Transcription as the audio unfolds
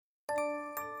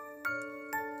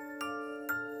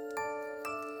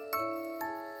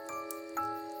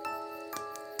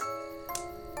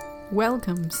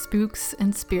Welcome, spooks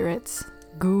and spirits,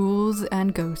 ghouls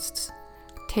and ghosts.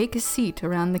 Take a seat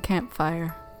around the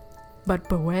campfire. But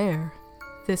beware,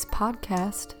 this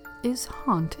podcast is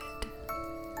haunted.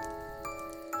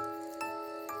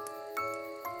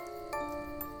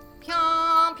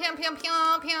 Pyong, pyong, pyong,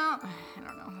 pyong, pyong. I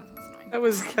don't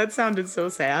know. That sounded so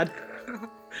sad.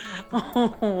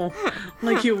 Oh,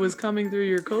 like it was coming through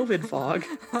your COVID fog.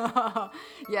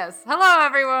 Yes. Hello,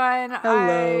 everyone.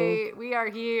 Hello. We are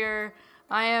here.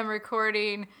 I am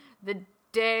recording the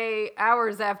day,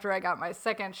 hours after I got my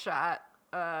second shot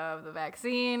of the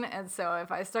vaccine. And so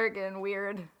if I start getting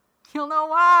weird, you'll know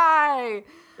why.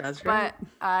 That's right. But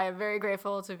I'm very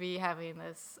grateful to be having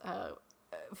this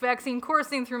vaccine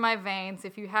coursing through my veins.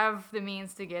 If you have the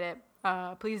means to get it,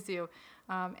 please do.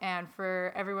 And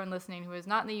for everyone listening who is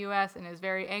not in the U.S. and is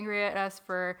very angry at us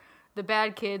for the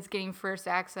bad kids getting first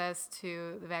access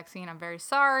to the vaccine, I'm very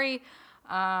sorry.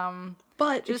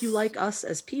 But if you like us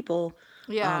as people,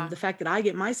 the fact that I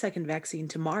get my second vaccine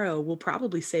tomorrow will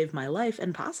probably save my life,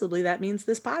 and possibly that means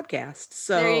this podcast.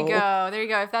 So There you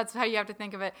go. If that's how you have to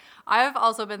think of it. I've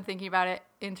also been thinking about it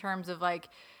in terms of like,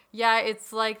 yeah,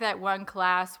 it's like that one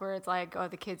class where it's like, oh,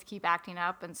 the kids keep acting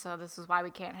up, and so this is why we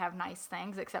can't have nice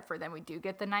things, except for then we do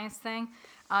get the nice thing.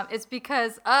 It's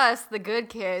because us, the good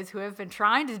kids who have been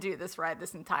trying to do this right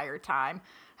this entire time,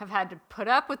 have had to put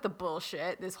up with the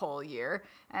bullshit this whole year.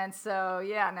 And so,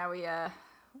 yeah, now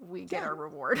we get our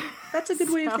reward. That's a good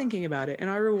way of thinking about it. And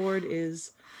our reward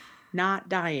is not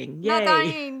dying. Yay. Not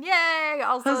dying. Yay.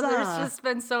 Also, Huzzah. There's just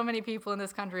been so many people in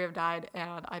this country have died,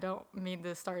 and I don't mean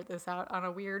to start this out on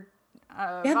a weird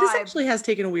vibe. This actually has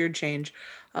taken a weird change.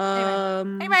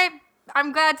 Anyway,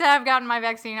 I'm glad to have gotten my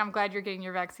vaccine. I'm glad you're getting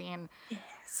your vaccine. Yeah.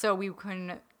 So we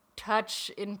can touch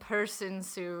in person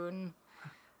soon.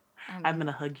 I'm going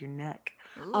to hug your neck.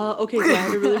 Okay, so I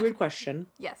have a really weird question.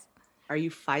 Yes. Are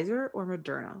you Pfizer or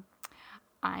Moderna?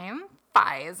 I am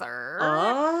Pfizer.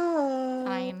 Oh.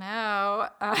 I know.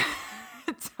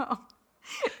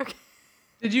 Okay.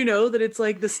 Did you know that it's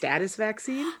like the status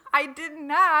vaccine? I did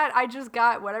not. I just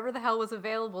got whatever the hell was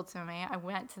available to me. I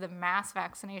went to the mass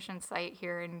vaccination site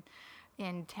here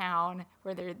in town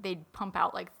where they'd pump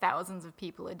out like thousands of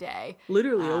people a day.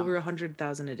 Literally over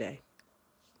 100,000 a day.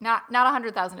 Not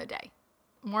 100,000 a day.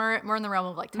 More in the realm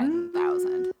of like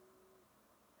 10,000.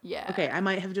 Yeah. Okay, I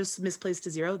might have just misplaced a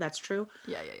zero. That's true.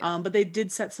 Yeah. But they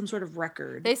did set some sort of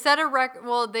record. They set a record.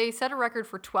 Well, they set a record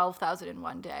for 12,000 in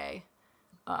one day.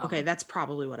 Okay, that's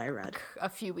probably what I read. A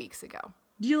few weeks ago.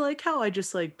 Do you like how I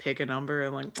just like pick a number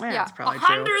and like, that's probably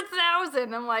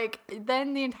 100,000. I'm like,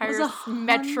 then the entire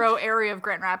metro area of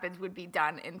Grand Rapids would be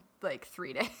done in like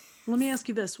 3 days. Let me ask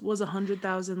you this: was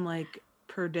 100,000 like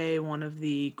per day one of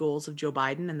the goals of Joe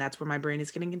Biden, and that's where my brain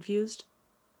is getting confused?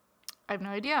 I have no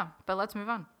idea, but let's move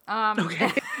on.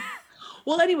 Okay.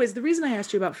 Well, anyways, the reason I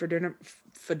asked you about Moderna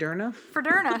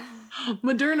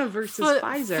versus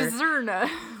Pfizer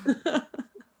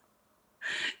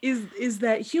is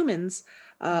that humans,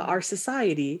 our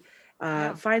society,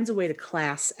 finds a way to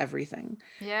class everything.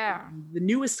 Yeah. The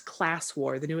newest class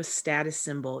war, the newest status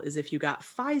symbol is if you got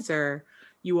Pfizer,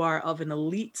 you are of an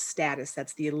elite status.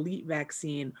 That's the elite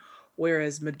vaccine.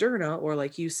 Whereas Moderna, or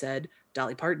like you said,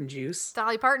 Dolly Parton juice.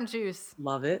 Dolly Parton juice.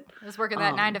 Love it. I was working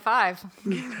that 9 to 5.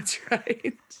 That's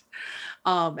right.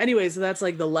 Anyway, so that's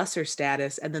like the lesser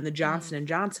status. And then the Johnson &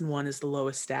 Johnson one is the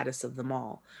lowest status of them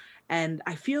all. And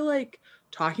I feel like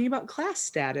talking about class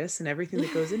status and everything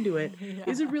that goes into it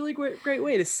is a really great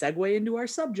way to segue into our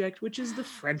subject, which is the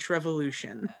French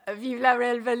Revolution. Vive la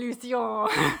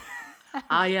Révolution.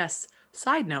 Yes.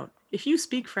 Side note, if you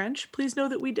speak French, please know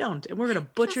that we don't, and we're going to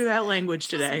butcher that language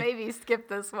today. Maybe skip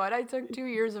this one. I took 2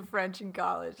 years of French in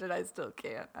college, and I still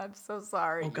can't. I'm so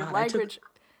sorry. Oh, God, your language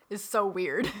is so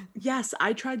weird. Yes,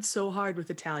 I tried so hard with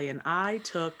Italian. I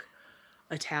took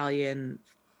Italian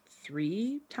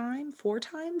 4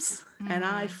 times, and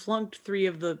I flunked 3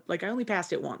 of the, I only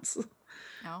passed it once.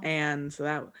 Oh. And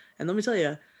so and let me tell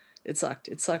you, it sucked.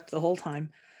 It sucked the whole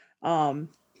time. I'm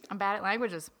bad at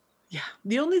languages. Yeah.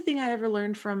 The only thing I ever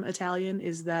learned from Italian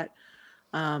is that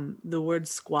the word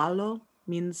squalo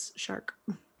means shark.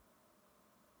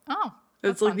 Oh.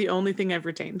 That's like fun. The only thing I've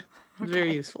retained. It's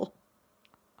very useful.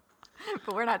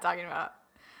 But we're not talking about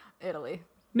Italy.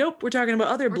 Nope, we're talking about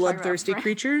other bloodthirsty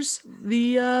creatures.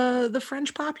 The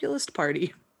French Populist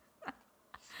Party.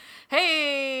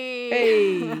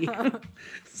 Hey!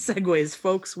 Segues,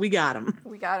 folks. We got them.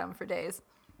 We got them for days.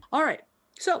 All right.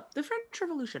 So, the French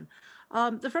Revolution.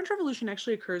 The French Revolution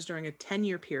actually occurs during a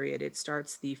 10-year period. It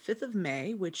starts the 5th of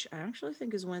May, which I actually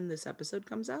think is when this episode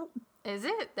comes out. Is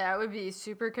it? That would be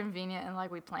super convenient and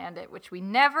like we planned it, which we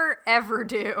never, ever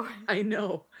do. I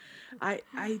know.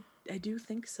 I do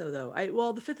think so though.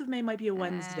 Well, the 5th of May might be a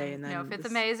Wednesday, and No, then 5th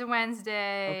of May is a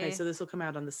Wednesday. Okay, so this will come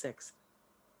out on the 6th.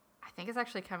 I think it's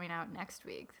actually coming out next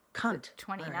week. Cunt. The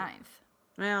 29th. Right.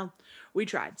 Well, we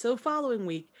tried. So following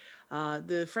week,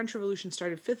 the French Revolution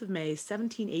started 5th of May,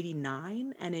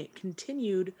 1789, and it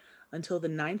continued until the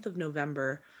 9th of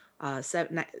November,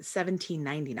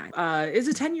 1799. It's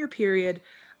a 10-year period,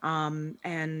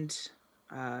 and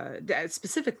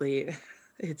specifically,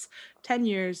 it's 10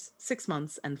 years, 6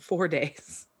 months, and 4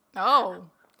 days. Oh.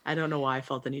 I don't know why I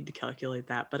felt the need to calculate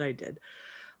that, but I did.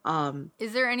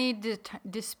 Is there any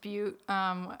dispute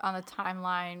on the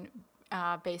timeline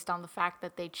based on the fact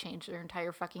that they changed their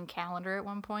entire fucking calendar at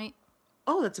one point?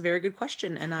 Oh, that's a very good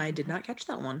question, and I did not catch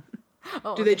that one.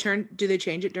 Oh, do they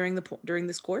change it during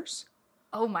this course?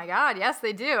 Oh my God, yes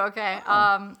they do. Okay.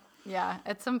 Yeah,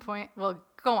 at some point. Well,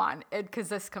 go on, because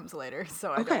this comes later.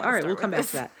 So okay, all right, we'll come back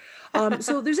to that.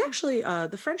 So there's actually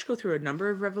the French go through a number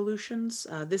of revolutions.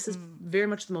 This is very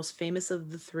much the most famous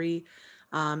of the three.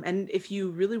 And if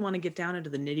you really want to get down into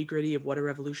the nitty gritty of what a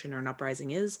revolution or an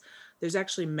uprising is, there's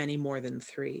actually many more than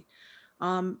three.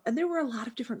 And there were a lot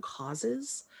of different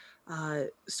causes,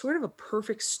 sort of a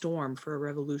perfect storm for a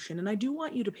revolution. And I do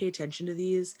want you to pay attention to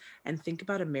these and think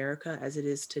about America as it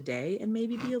is today and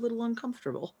maybe be a little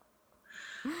uncomfortable.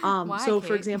 Why, so, Kate?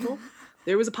 for example,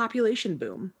 there was a population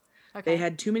boom. Okay. They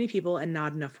had too many people and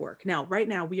not enough work. Now, right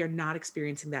now, we are not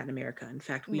experiencing that in America. In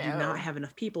fact, we do not have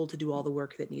enough people to do all the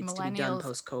work that needs to be done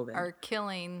post-COVID. Are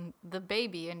killing the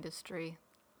baby industry.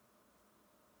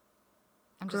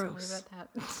 I'm just going to leave it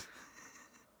at that.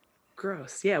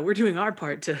 Gross. Yeah, we're doing our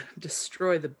part to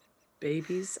destroy the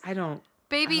babies.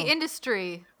 Baby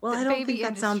industry. Well, I don't think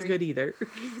that sounds good either.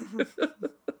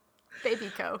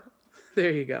 Baby co.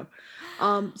 There you go.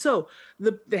 So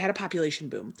they had a population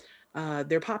boom.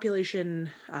 Their population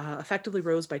effectively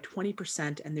rose by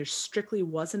 20%, and there strictly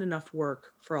wasn't enough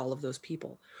work for all of those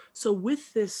people. So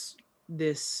with this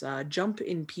jump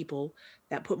in people,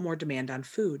 that put more demand on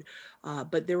food.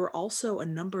 But there were also a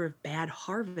number of bad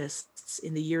harvests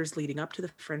in the years leading up to the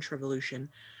French Revolution.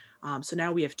 So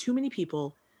now we have too many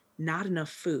people, not enough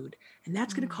food, and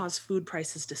that's going to cause food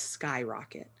prices to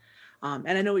skyrocket. And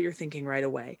I know what you're thinking right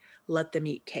away. Let them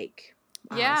eat cake.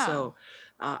 Yeah.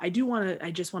 I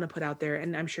just want to put out there,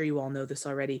 and I'm sure you all know this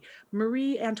already,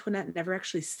 Marie Antoinette never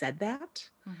actually said that.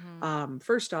 Mm-hmm.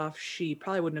 First off, she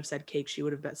probably wouldn't have said cake. She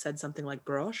would have said something like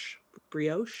brioche,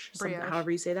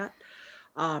 however you say that.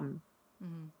 And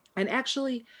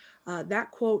actually,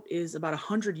 that quote is about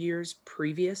 100 years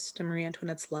previous to Marie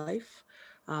Antoinette's life.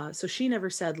 So she never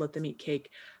said, let them eat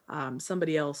cake.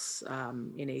 Somebody else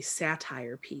in a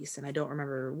satire piece, and I don't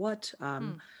remember what,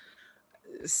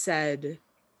 said,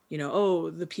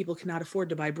 the people cannot afford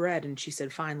to buy bread. And she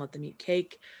said, fine, let them eat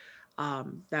cake.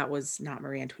 That was not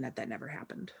Marie Antoinette. That never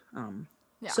happened.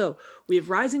 So we have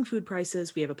rising food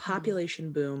prices. We have a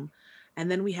population boom. And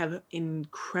then we have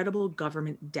incredible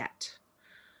government debt.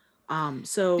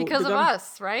 Because of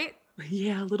us, right?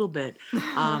 Yeah, a little bit.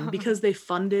 Because they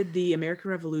funded the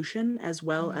American Revolution as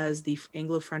well as the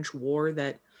Anglo-French War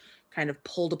that kind of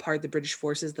pulled apart the British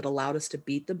forces that allowed us to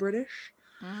beat the British.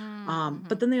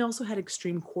 But then they also had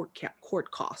extreme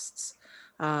court costs.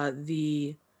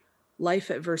 The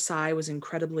life at Versailles was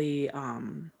incredibly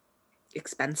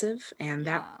expensive, and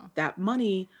that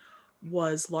money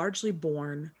was largely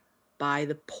borne by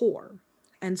the poor.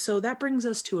 And so that brings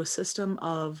us to a system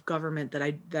of government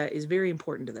that is very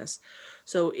important to this.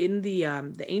 So in the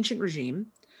ancient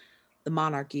regime, the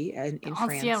monarchy in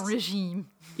France. Ancien régime.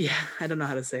 Yeah, I don't know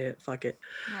how to say it. Fuck it.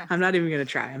 Yeah. I'm not even going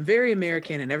to try. I'm very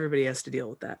American, and everybody has to deal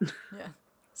with that. Yeah.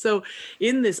 So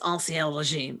in this ancien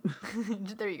régime.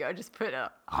 There you go. Just put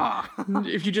up.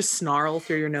 If you just snarl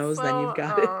through your nose, then you've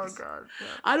got it. Oh, God. Yeah.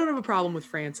 I don't have a problem with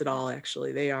France at all,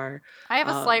 actually. They are. I have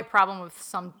a slight problem with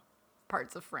some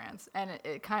parts of France, and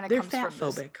it kind of comes from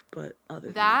this. They're fatphobic, but other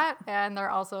than that, and they're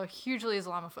also hugely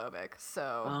Islamophobic.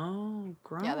 So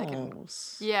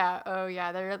gross.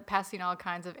 Yeah, they're passing all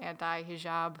kinds of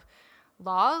anti-hijab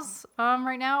laws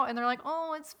right now, and they're like,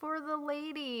 oh, it's for the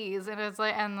ladies, and it's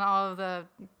like, and all of the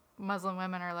Muslim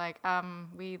women are like,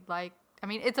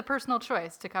 it's a personal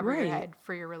choice to cover your head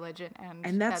for your religion,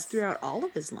 and that's throughout all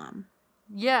of Islam.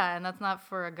 Yeah, and that's not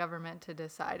for a government to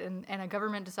decide. And a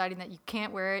government deciding that you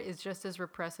can't wear it is just as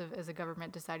repressive as a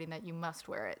government deciding that you must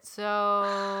wear it.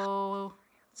 So,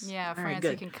 yeah, France,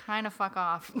 you can kind of fuck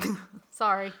off.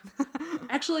 Sorry.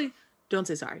 Actually, don't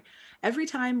say sorry. Every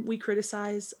time we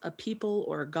criticize a people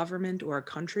or a government or a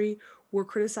country, we're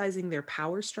criticizing their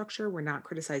power structure. We're not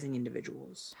criticizing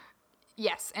individuals.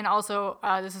 Yes, and also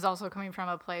this is also coming from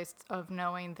a place of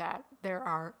knowing that there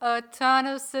are a ton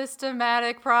of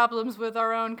systematic problems with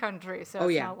our own country. So Oh,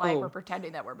 it's yeah. not like Oh. we're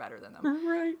pretending that we're better than them.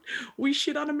 Right. We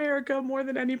shit on America more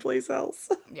than any place else.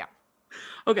 Yeah.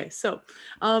 Okay, so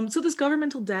this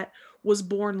governmental debt was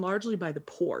born largely by the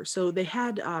poor. So they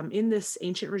had in this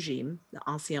ancient regime, the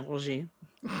Ancien Regime,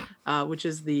 which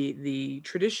is the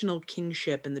traditional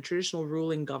kingship and the traditional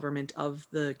ruling government of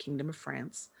the Kingdom of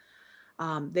France.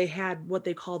 They had what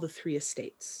they call the three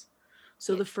estates.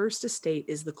 So the first estate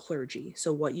is the clergy,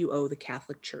 so what you owe the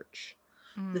Catholic Church.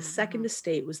 The second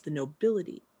estate was the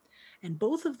nobility. And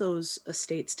both of those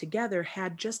estates together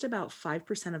had just about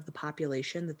 5% of the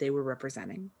population that they were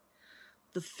representing.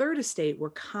 The third estate were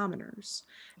commoners.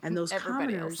 And those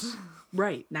Everybody else. commoners,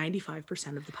 right,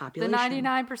 95% of the The population.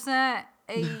 99%.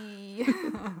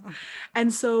 Ay.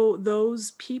 And so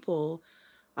those people,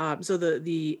 so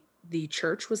the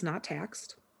church was not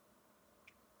taxed.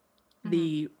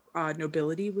 The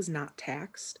nobility was not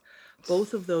taxed.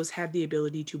 Both of those had the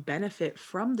ability to benefit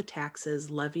from the taxes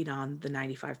levied on the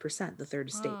 95%, the third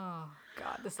estate. Oh,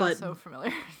 God, this But- sounds so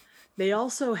familiar. They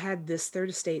also had this third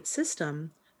estate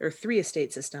system, or three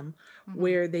estate system,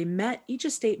 where each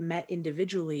estate met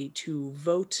individually to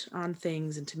vote on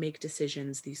things and to make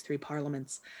decisions, these three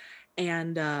parliaments.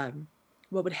 And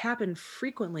what would happen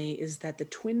frequently is that the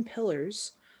twin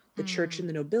pillars, the church and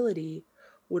the nobility,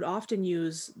 would often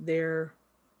use their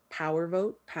power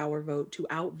vote to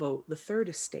outvote the third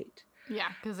estate. Yeah,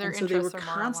 because their And so they were interests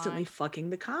are more constantly aligned. fucking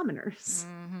the commoners.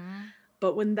 Mm-hmm.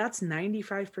 But when that's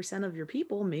 95% of your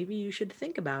people, maybe you should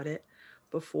think about it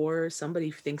before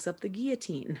somebody thinks up the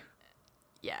guillotine.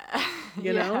 Yeah.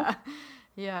 You know?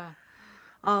 Yeah.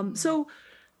 So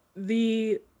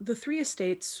the three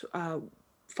estates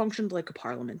functioned like a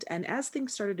parliament, and as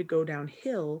things started to go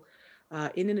downhill,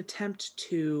 in an attempt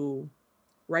to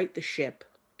right the ship,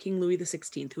 King Louis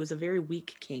XVI, who was a very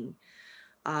weak king,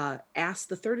 asked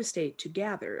the third estate to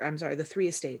gather. I'm sorry, the three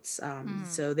estates.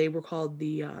 So they were called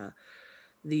the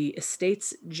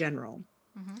Estates General.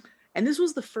 And this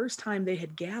was the first time they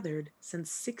had gathered since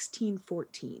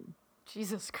 1614.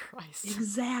 Jesus Christ.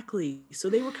 Exactly. So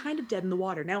they were kind of dead in the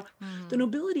water. Now, the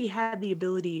nobility had the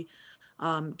ability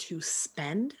to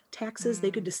spend taxes.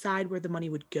 They could decide where the money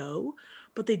would go,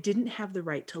 but they didn't have the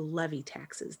right to levy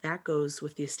taxes. That goes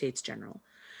with the Estates General.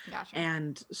 Gotcha.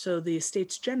 And so the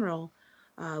Estates General,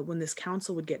 when this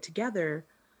council would get together,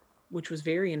 which was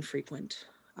very infrequent,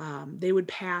 they would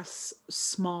pass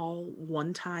small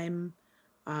one-time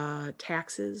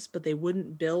taxes, but they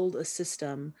wouldn't build a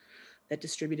system that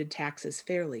distributed taxes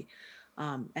fairly.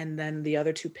 And then the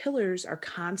other two pillars are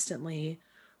constantly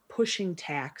pushing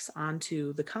tax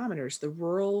onto the commoners, the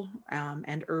rural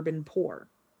and urban poor.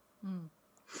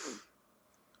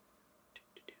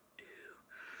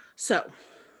 So,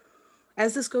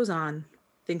 as this goes on,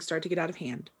 things start to get out of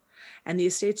hand, and the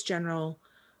Estates General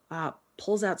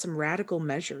pulls out some radical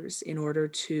measures in order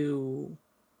to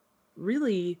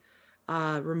really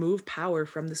remove power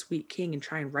from this weak king and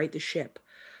try and right the ship.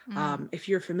 If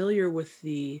you're familiar with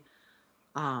the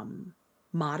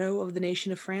motto of the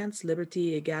nation of France,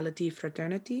 Liberty, Equality,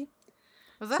 Fraternity.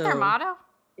 Was that their so- motto?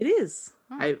 It is.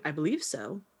 I believe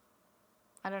so.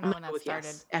 I don't I'm know gonna when go that with started.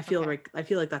 yes. Okay. I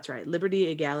feel like that's right. Liberty,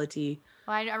 equality.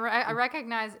 Well, I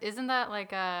recognize. Isn't that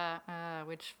like a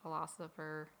which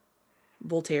philosopher?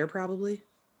 Voltaire, probably.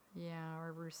 Yeah,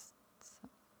 or Bruce.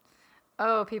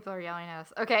 Oh, people are yelling at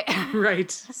us. Okay. Right.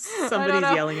 I Somebody's don't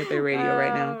know. yelling at their radio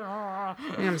right now.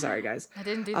 I'm sorry, guys. I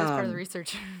didn't do this part of the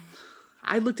research.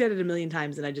 I looked at it a million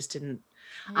times and I just didn't.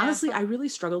 Yeah, Honestly, so- I really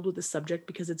struggled with this subject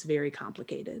because it's very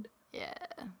complicated. Yeah.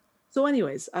 So,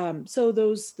 anyways, so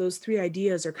those three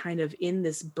ideas are kind of in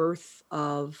this birth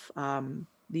of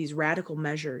these radical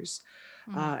measures,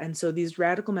 and so these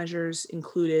radical measures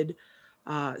included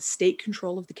state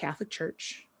control of the Catholic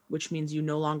Church, which means you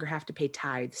no longer have to pay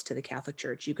tithes to the Catholic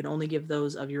Church. You can only give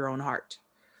those of your own heart.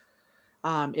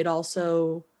 It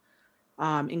also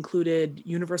included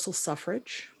universal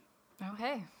suffrage. Oh,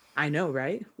 hey. I know,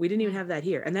 right? We didn't even have that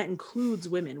here. And that includes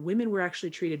women. Women were actually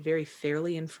treated very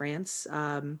fairly in France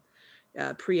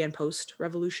pre and post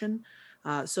revolution.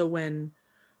 So when,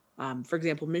 for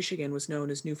example, Michigan was known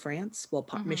as New France, well,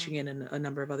 Michigan and a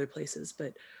number of other places,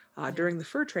 but during the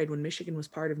fur trade, when Michigan was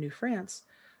part of New France,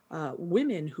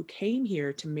 women who came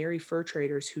here to marry fur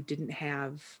traders who didn't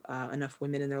have enough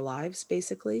women in their lives,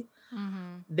 basically,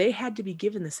 they had to be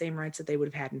given the same rights that they would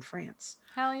have had in France.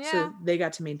 Hell yeah. So they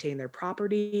got to maintain their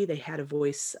property. They had a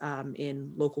voice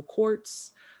in local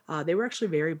courts. They were actually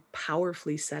very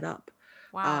powerfully set up.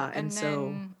 Wow. and And so-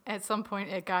 then at some point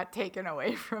it got taken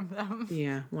away from them.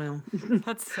 Yeah, well,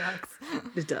 That sucks.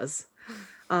 it does.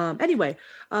 Anyway,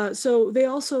 so they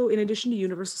also, in addition to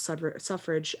universal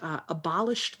suffrage,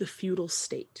 abolished the feudal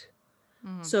state.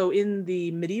 So in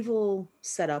the medieval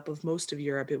setup of most of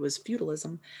Europe, it was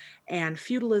feudalism. And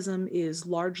feudalism is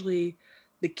largely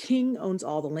the king owns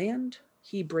all the land.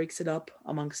 He breaks it up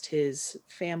amongst his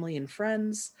family and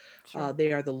friends. Sure.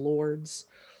 They are the lords.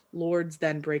 Lords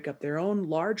then break up their own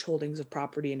large holdings of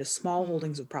property into small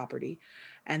holdings of property.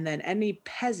 And then any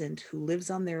peasant who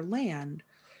lives on their land,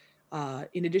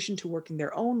 in addition to working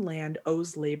their own land,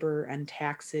 owes labor and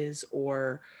taxes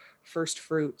or first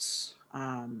fruits,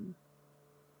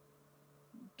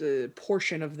 the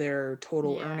portion of their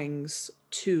total Yeah. earnings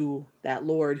to that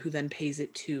lord, who then pays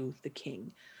it to the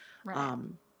king, Right.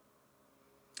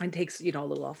 and takes, a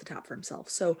little off the top for himself.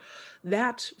 So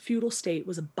that feudal state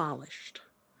was abolished.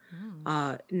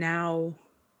 Now,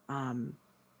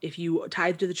 if you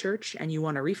tithe to the church and you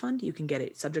want a refund, you can get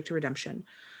it subject to redemption.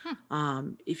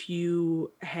 If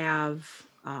you have,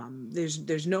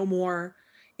 there's no more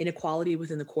inequality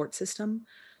within the court system.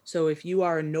 So if you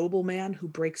are a nobleman who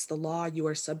breaks the law, you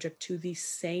are subject to the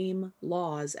same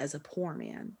laws as a poor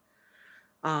man.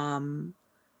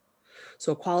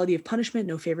 So equality of punishment,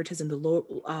 no favoritism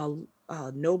to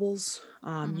nobles.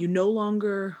 You no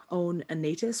longer own a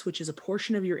natus, which is a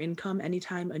portion of your income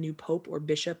anytime a new pope or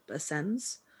bishop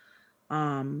ascends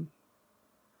to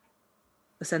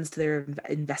their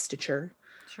investiture.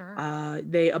 Sure.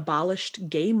 They abolished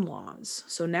game laws.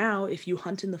 So now if you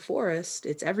hunt in the forest,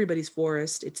 it's everybody's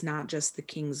forest. It's not just the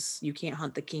king's. You can't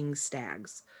hunt the king's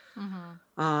stags.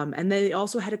 And they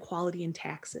also had equality in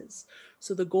taxes.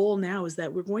 So the goal now is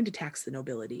that we're going to tax the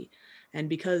nobility. And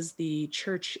because the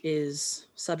church is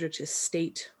subject to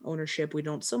state ownership, we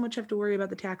don't so much have to worry about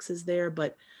the taxes there,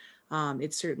 but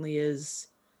it certainly is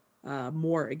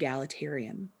more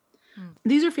egalitarian.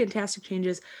 These are fantastic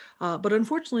changes, but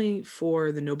unfortunately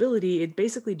for the nobility, it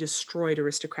basically destroyed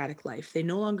aristocratic life. They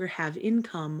no longer have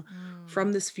income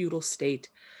from this feudal state.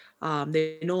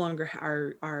 They no longer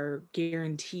are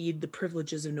guaranteed the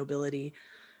privileges of nobility.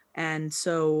 And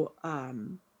so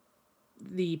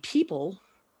the people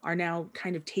are now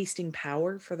kind of tasting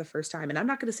power for the first time. And I'm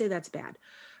not going to say that's bad.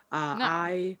 No.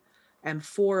 I am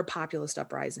for a populist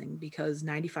uprising because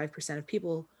 95% of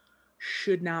people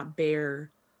should not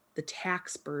bear the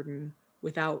tax burden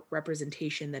without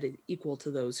representation that is equal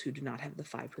to those who do not have the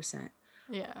 5%.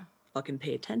 Yeah. Fucking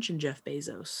pay attention, Jeff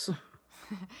Bezos.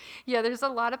 Yeah, there's a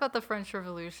lot about the French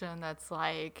Revolution that's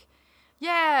like,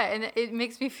 yeah, and it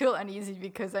makes me feel uneasy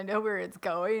because I know where it's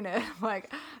going, and I'm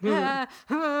like,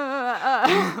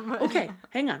 Okay,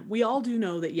 hang on. We all do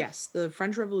know that, yes, the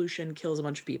French Revolution kills a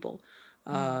bunch of people.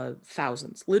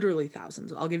 Thousands, literally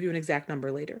thousands. I'll give you an exact number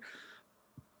later.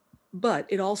 But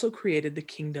it also created the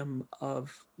kingdom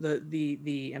of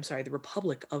the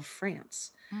Republic of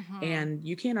France. And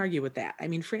you can't argue with that. I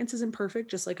mean, France isn't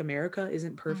perfect, just like America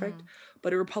isn't perfect,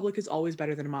 but a republic is always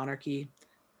better than a monarchy.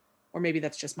 Or maybe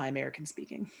that's just my American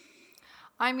speaking.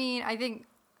 I mean,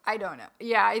 I don't know.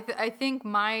 Yeah, I think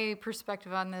my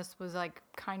perspective on this was like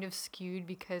kind of skewed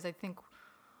because I think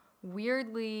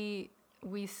weirdly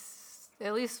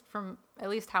at least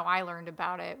how I learned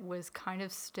about it was kind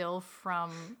of still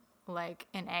from like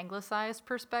an anglicized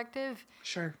perspective.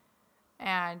 Sure.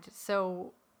 And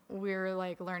so we're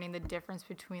like learning the difference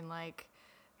between like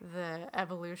the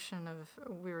evolution of,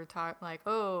 we were talking like,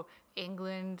 oh,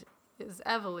 England is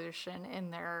evolution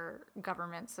in their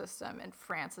government system and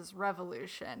France is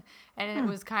revolution. And it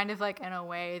was kind of like in a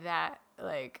way that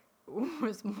like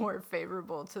was more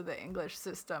favorable to the English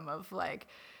system of like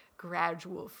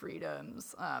gradual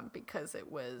freedoms, because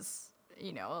it was,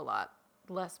 a lot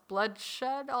less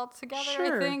bloodshed altogether.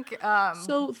 Sure. I think.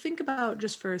 So think about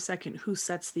just for a second who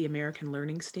sets the American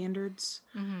learning standards.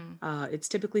 It's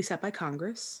typically set by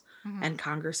Congress, and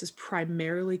Congress is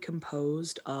primarily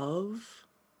composed of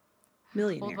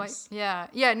millionaires. Yeah.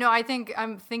 No, I think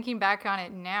I'm thinking back on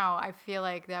it now. I feel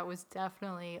like that was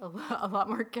definitely a lot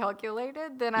more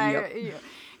calculated than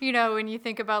when you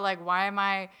think about like, why am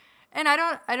I. And I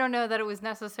don't know that it was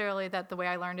necessarily that the way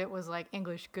I learned it was like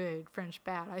English good, French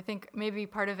bad. I think maybe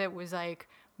part of it was like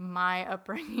my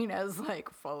upbringing as like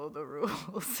follow the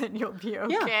rules and you'll be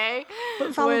okay. Yeah.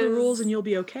 But follow the rules and you'll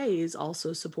be okay is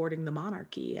also supporting the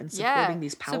monarchy and supporting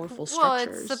these powerful structures.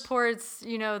 Well, it supports,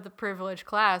 the privileged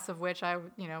class of which I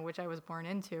was born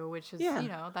into, which is,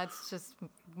 that's just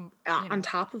on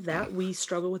top of that, we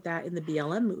struggle with that in the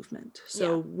BLM movement.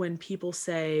 So when people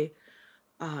say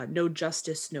no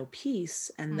justice, no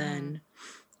peace. And then,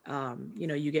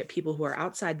 you get people who are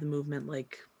outside the movement,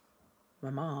 like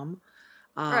my mom,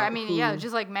 Or, I mean, yeah,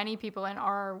 just like many people in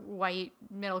our white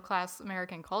middle class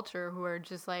American culture who are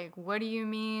just like, what do you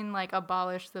mean, like,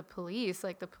 abolish the police?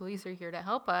 Like, the police are here to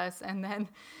help us. And then,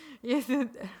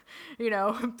 you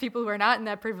know, people who are not in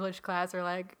that privileged class are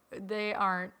like, they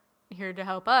aren't here to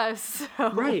help us.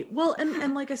 So. Right. Well,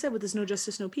 and like I said, with this no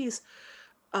justice, no peace,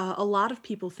 a lot of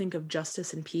people think of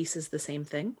justice and peace as the same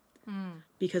thing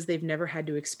because they've never had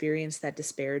to experience that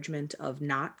disparagement of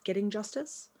not getting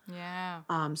justice. Yeah.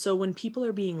 So when people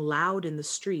are being loud in the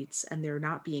streets and they're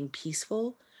not being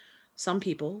peaceful, some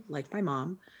people, like my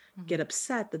mom, get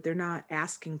upset that they're not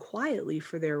asking quietly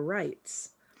for their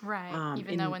rights. Right.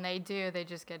 Even though when they do, they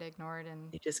just get ignored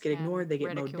and they just get ignored, they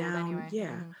get mowed down. anyway.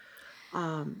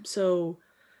 Yeah. So,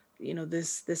 you know,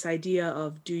 this idea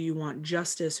of, do you want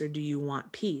justice or do you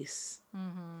want peace?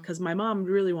 Because my mom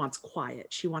really wants quiet.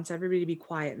 She wants everybody to be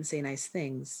quiet and say nice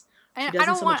things. She And doesn't I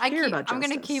don't so want. much care about I'm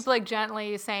justice. gonna keep like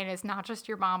gently saying it's not just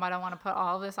your mom. I don't want to put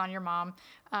all of this on your mom.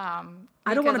 I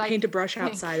don't want to paint a brush think-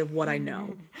 outside of what I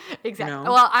know. Exactly. You know?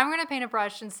 Well, I'm gonna paint a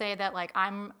brush and say that like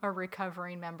I'm a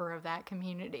recovering member of that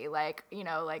community. Like, you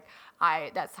know, like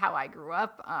that's how I grew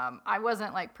up. I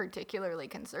wasn't like particularly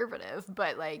conservative,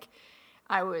 but like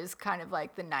I was kind of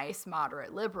like the nice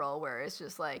moderate liberal, where it's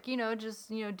just like, just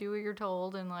do what you're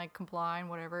told and like comply and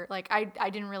whatever. Like I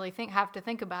didn't really have to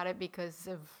think about it because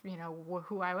of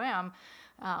who I am,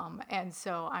 and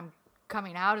so I'm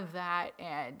coming out of that,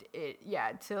 and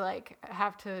to like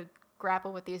have to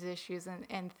grapple with these issues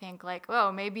and think like,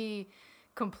 oh, maybe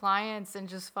compliance and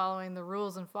just following the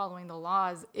rules and following the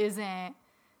laws isn't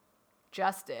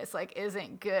justice, like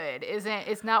isn't good,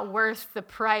 it's not worth the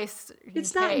price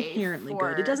it's not inherently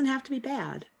good. It doesn't have to be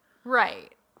bad,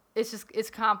 right? It's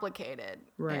complicated,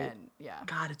 right? And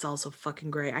God, it's also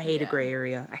fucking gray. I hate a gray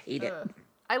area. I hate it.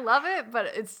 I love it, but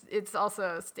it's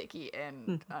also sticky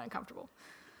and uncomfortable,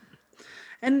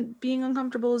 and being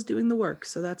uncomfortable is doing the work,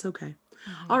 so that's okay.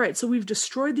 All right, so we've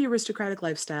destroyed the aristocratic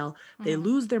lifestyle. They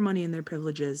lose their money and their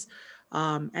privileges.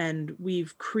 And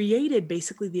we've created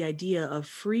basically the idea of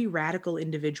free radical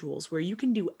individuals where you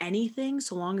can do anything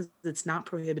so long as it's not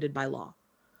prohibited by law.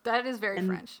 That is very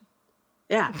French.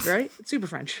 Yeah, right? It's super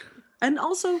French. And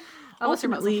also,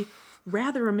 ultimately,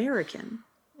 rather American.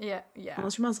 Yeah.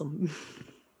 Unless you're Muslim.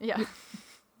 Yeah.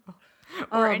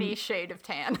 Or any shade of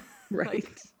tan. Right.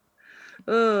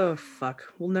 Oh,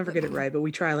 fuck. We'll never get it right, but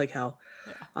we try like hell.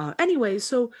 Yeah. Anyway,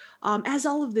 so as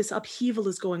all of this upheaval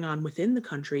is going on within the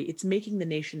country, it's making the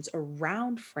nations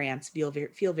around France feel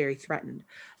very threatened.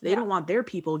 They don't want their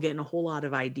people getting a whole lot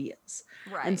of ideas.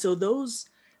 Right. And so those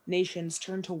nations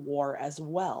turn to war as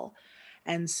well.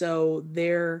 And so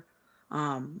they're,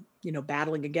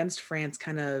 battling against France,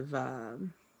 kind of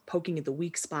poking at the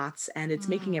weak spots, and it's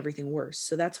making everything worse.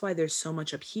 So that's why there's so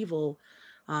much upheaval.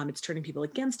 It's turning people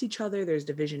against each other. There's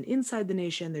division inside the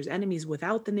nation. There's enemies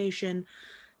without the nation.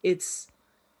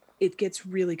 It gets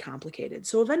really complicated.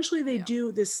 So eventually they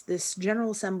do this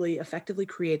General Assembly effectively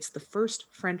creates the first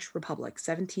French Republic,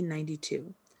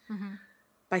 1792.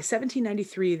 By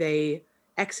 1793, they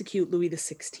execute Louis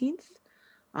XVI,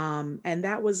 and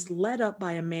that was led up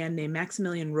by a man named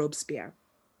Maximilien Robespierre.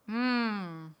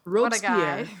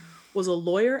 Robespierre was a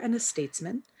lawyer and a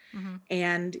statesman.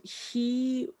 And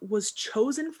he was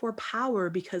chosen for power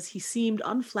because he seemed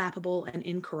unflappable and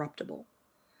incorruptible.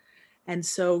 And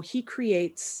so he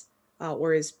creates,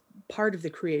 or is part of the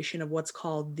creation of what's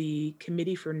called the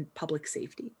Committee for Public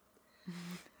Safety.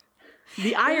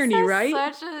 The irony,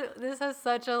 right? This has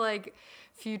such a like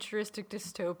futuristic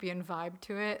dystopian vibe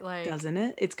to it, like, doesn't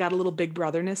it? It's got a little Big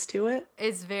Brotherness to it.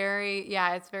 It's very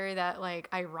that like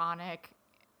ironic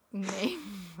name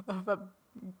of a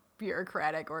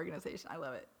bureaucratic organization. I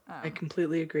love it. I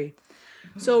completely agree.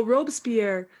 So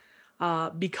Robespierre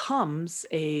becomes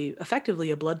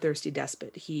effectively a bloodthirsty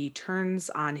despot. He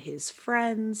turns on his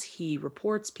friends. He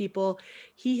reports people.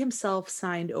 He himself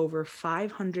signed over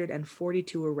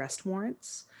 542 arrest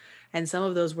warrants, and some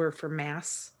of those were for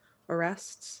mass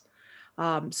arrests.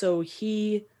 So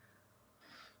he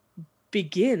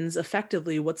begins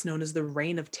effectively what's known as the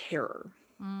Reign of Terror.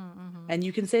 And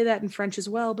you can say that in French as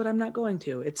well, but I'm not going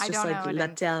to. It's just like La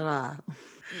Terror.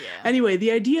 Yeah. Anyway,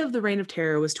 the idea of the Reign of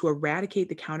Terror was to eradicate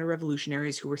the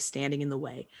counter-revolutionaries who were standing in the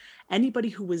way. Anybody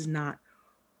who was not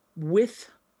with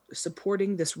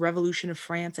supporting this revolution of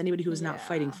France, anybody who was not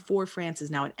fighting for France is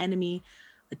now an enemy,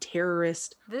 a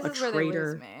terrorist, a traitor. Where they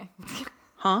lose me.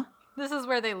 Huh? This is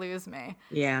where they lose me.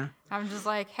 Yeah. I'm just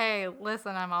like, hey,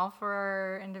 listen, I'm all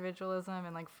for individualism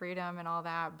and like freedom and all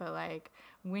that, but like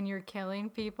when you're killing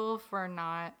people for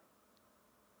not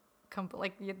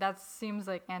that seems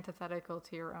like antithetical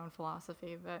to your own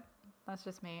philosophy, but That's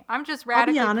just me. I'm just I'll be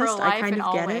radically honest, I pro-life kind in of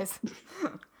all get ways.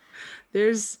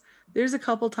 it. There's a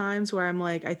couple times where I'm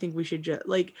like, I think we should just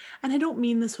like, and I don't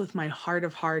mean this with my heart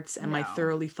of hearts and my No.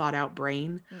 thoroughly thought out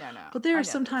brain, No. but there I are know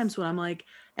some this. times when I'm like,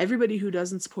 everybody who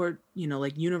doesn't support,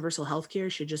 like universal healthcare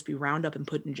should just be round up and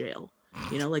put in jail.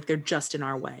 Like they're just in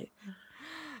our way.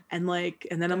 And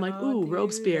then I'm like, Don't ooh, do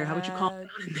Robespierre, how about you call that. him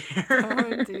in there?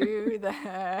 Don't do that.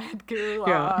 Yeah, I'm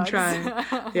Gulags. trying.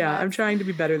 Yeah, I'm That's- trying to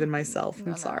be better than myself.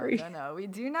 I'm No. sorry. We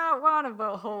do not want a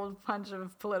whole bunch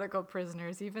of political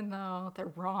prisoners, even though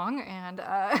they're wrong. And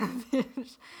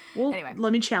Well, anyway.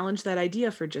 let me challenge that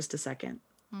idea for just a second.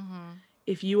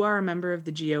 If you are a member of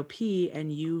the GOP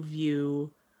and you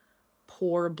view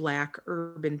poor Black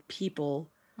urban people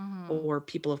or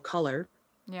people of color,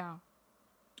 Yeah.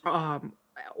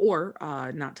 or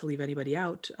not to leave anybody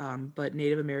out, but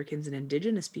Native Americans and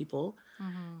Indigenous people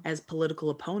as political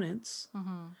opponents,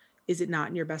 is it not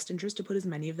in your best interest to put as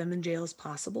many of them in jail as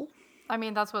possible? I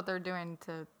mean, that's what they're doing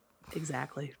to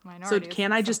Exactly. So minorities.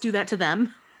 can I just do that to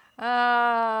them?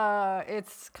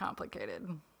 It's complicated.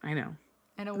 I know.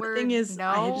 In a The word, thing is, no,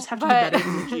 I just have to be better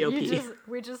than the GOP.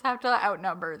 we just have to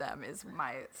outnumber them is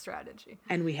my strategy.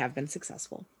 And we have been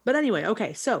successful. But anyway,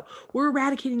 okay, so we're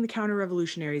eradicating the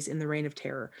counter-revolutionaries in the Reign of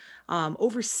Terror.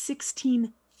 Over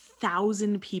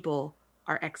 16,000 people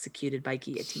are executed by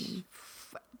guillotine.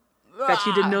 Bet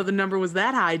you didn't know the number was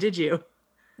that high, did you?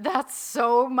 That's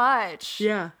so much.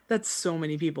 Yeah, that's so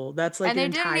many people. That's like And an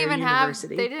entire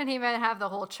university. they didn't even have the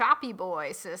whole choppy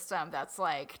boy system that's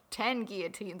like 10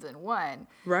 guillotines in one.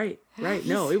 Right.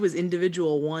 No, it was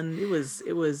individual one. It was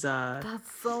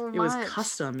That's so much. it was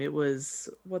custom. It was,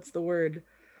 what's the word?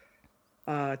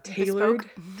 Tailored.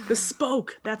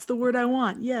 Bespoke. That's the word I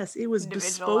want. Yes, it was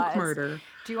bespoke Individualized. murder.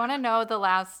 Do you want to know the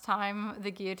last time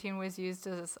the guillotine was used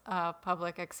as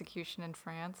public execution in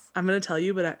France? I'm gonna tell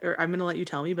you, I'm gonna let you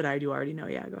tell me, but I do already know.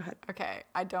 Yeah, go ahead. Okay,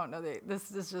 I don't know.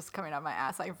 This is just coming out my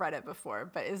ass. I've read it before,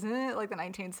 but isn't it like the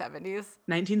 1970s?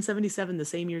 1977, the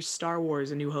same year Star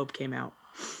Wars: A New Hope came out.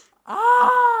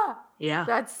 Ah! Yeah.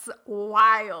 That's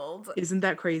wild. Isn't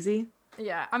that crazy?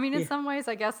 Yeah, I mean, in some ways,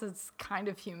 I guess it's kind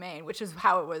of humane, which is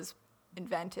how it was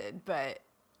invented, but...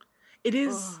 It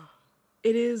is...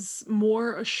 It is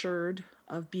more assured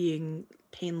of being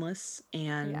painless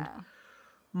and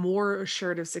more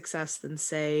assured of success than,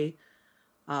 say,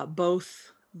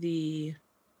 both the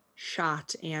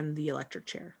shot and the electric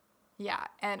chair. Yeah,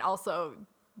 and also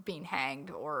being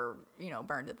hanged or,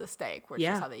 burned at the stake, which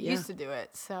is how they used to do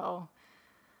it. So,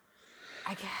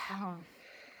 I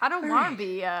don't want to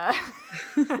be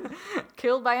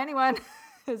killed by anyone.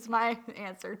 Is my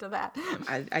answer to that.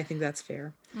 I think that's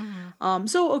fair.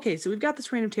 So we've got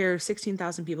this reign of terror.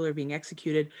 16,000 people are being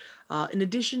executed. In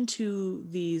addition to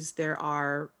these, there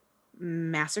are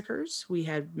massacres. We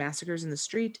had massacres in the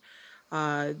street.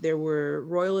 There were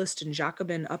royalist and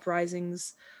Jacobin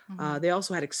uprisings. They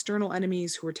also had external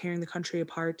enemies who were tearing the country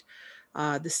apart.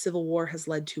 The Civil War has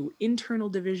led to internal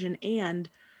division and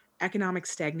economic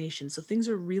stagnation. So things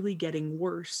are really getting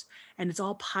worse, and it's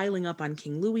all piling up on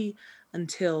King Louis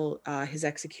until his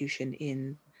execution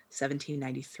in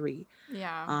 1793.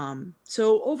 Yeah.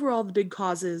 So overall, the big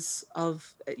causes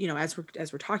of, as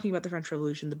we're talking about the French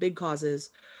Revolution, the big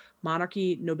causes: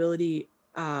 monarchy, nobility,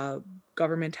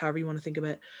 government, however you want to think of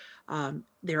it.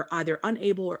 They're either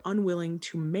unable or unwilling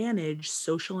to manage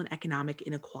social and economic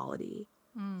inequality.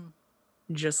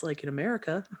 Just like in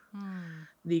America,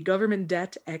 the government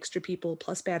debt, extra people,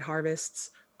 plus bad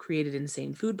harvests created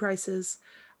insane food prices.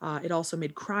 It also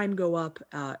made crime go up,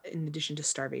 in addition to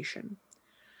starvation.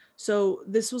 So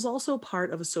this was also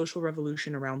part of a social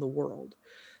revolution around the world.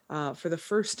 For the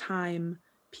first time,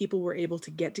 people were able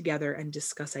to get together and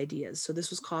discuss ideas. So this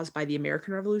was caused by the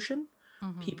American Revolution.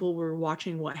 People were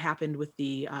watching what happened with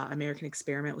the American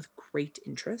experiment with great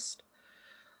interest.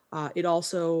 It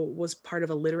also was part of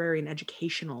a literary and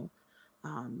educational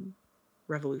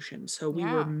revolution. So we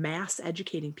were mass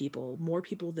educating people. More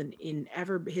people than in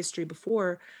ever history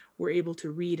before were able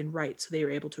to read and write. So they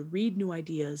were able to read new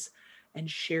ideas and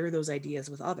share those ideas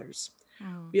with others.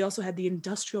 We also had the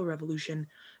Industrial Revolution,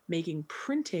 making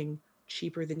printing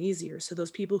cheaper than easier. So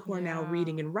those people who are now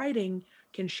reading and writing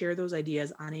can share those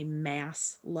ideas on a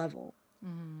mass level.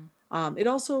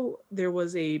 There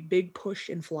was a big push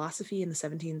in philosophy in the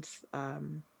 17th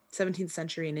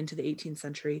century and into the 18th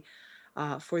century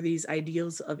for these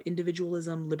ideals of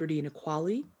individualism, liberty, and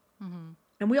equality.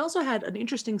 And we also had an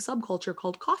interesting subculture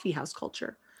called coffee house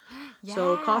culture.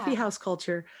 So coffee house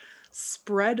culture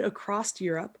spread across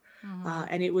Europe,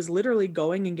 and it was literally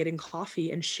going and getting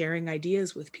coffee and sharing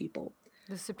ideas with people.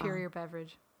 The superior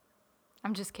beverage.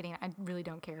 I'm just kidding. I really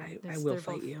don't care. I will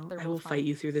fight you. They're I will both fight fine.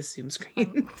 you through this Zoom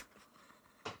screen.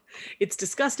 It's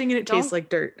disgusting and it tastes Don't- like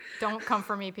dirt. Don't come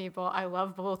for me, people. I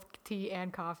love both tea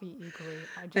and coffee equally.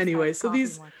 I just Anyway, have so coffee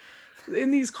these more.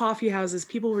 in these coffee houses,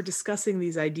 people were discussing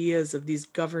these ideas of these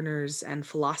governors and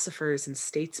philosophers and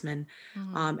statesmen,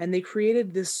 and they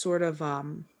created this sort of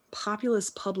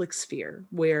populist public sphere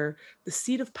where the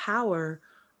seat of power,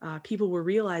 people were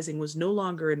realizing, was no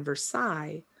longer in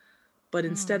Versailles, but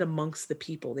instead amongst the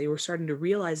people. They were starting to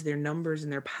realize their numbers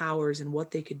and their powers and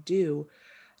what they could do,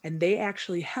 and they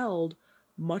actually held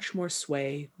much more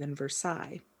sway than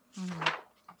Versailles.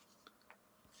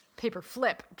 Paper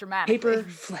flip dramatically. Paper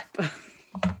flip.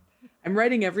 I'm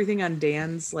writing everything on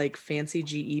Dan's like fancy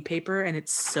GE paper, and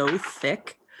it's so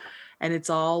thick, and it's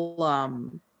all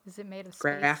Is it made of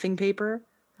space? graphing paper,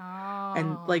 Oh.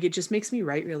 and like it just makes me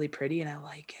write really pretty, and I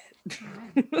like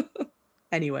it.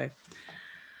 Anyway,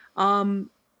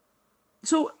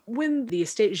 so when the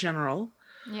Estate General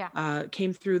yeah.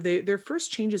 came through, their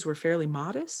first changes were fairly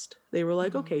modest. They were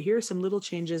like, okay, here are some little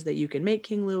changes that you can make,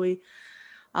 King Louis.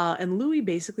 And Louis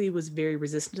basically was very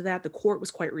resistant to that. The court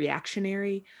was quite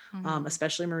reactionary,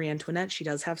 especially Marie Antoinette. She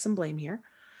does have some blame here,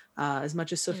 as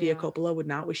much as Sofia Coppola would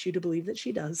not wish you to believe that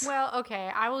she does. Well,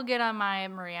 okay, I will get on my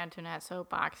Marie Antoinette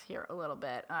soapbox here a little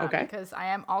bit. Okay. Because I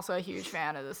am also a huge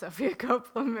fan of the Sofia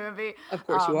Coppola movie. Of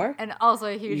course you are. And also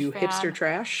a huge You fan. hipster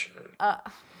trash.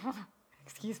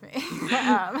 Excuse me.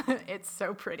 It's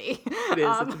so pretty. It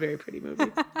is. It's a very pretty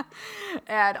movie.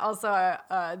 And also,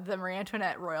 the Marie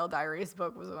Antoinette Royal Diaries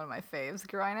book was one of my faves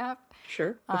growing up.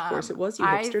 Sure. Of course it was. You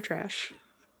hipster trash.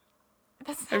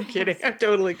 That's I'm kidding. I'm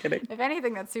totally kidding. If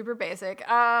anything, that's super basic.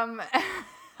 I'm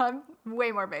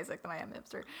way more basic than I am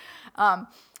hipster.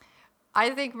 I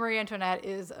think Marie Antoinette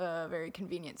is a very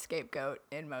convenient scapegoat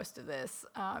in most of this.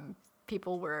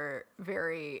 People were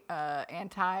very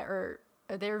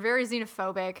they were very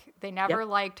xenophobic. They never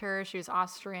liked her. She was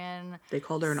Austrian. They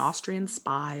called her an Austrian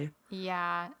spy.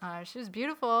 Yeah, she was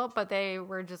beautiful, but they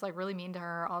were just like really mean to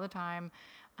her all the time.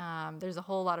 There's a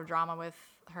whole lot of drama with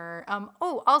her.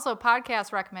 Also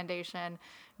podcast recommendation,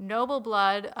 Noble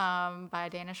Blood by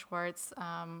Dana Schwartz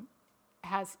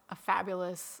has a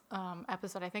fabulous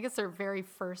episode. I think it's their very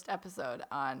first episode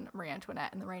on Marie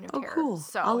Antoinette and the Reign of Terror. Cool.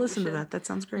 So I'll listen to that. That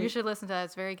sounds great. You should listen to that.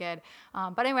 It's very good.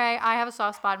 But anyway, I have a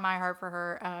soft spot in my heart for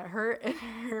her.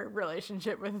 Her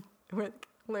relationship with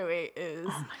Louis is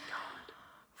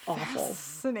Awful.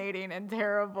 fascinating and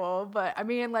terrible. But I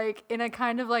mean, like in a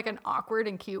kind of like an awkward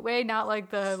and cute way, not like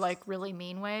the like really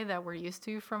mean way that we're used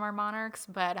to from our monarchs.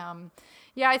 But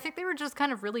yeah, I think they were just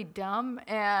kind of really dumb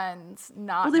and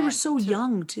not. Well, they were so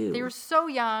young too. They were so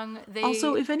young.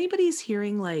 Also, if anybody's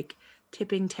hearing like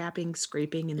tipping, tapping,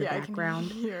 scraping in the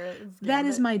background, that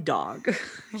is my dog.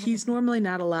 He's normally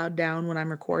not allowed down when I'm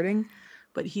recording,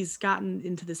 but he's gotten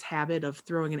into this habit of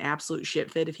throwing an absolute shit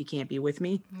fit if he can't be with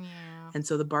me. Yeah. And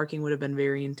so the barking would have been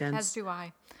very intense. As do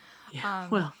I. Yeah.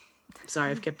 Well,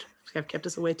 sorry, I've kept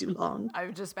us away too long.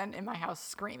 I've just been in my house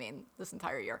screaming this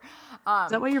entire year.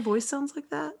 Is that why your voice sounds like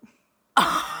that?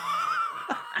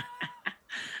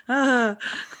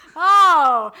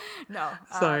 Oh no!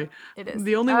 Sorry. It is.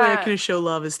 The only way I can show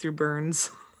love is through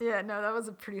burns. Yeah, no, that was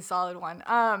a pretty solid one.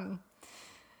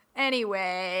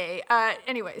 Anyway,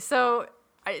 so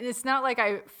it's not like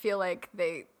I feel like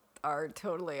they are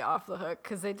totally off the hook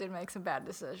because they did make some bad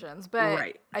decisions,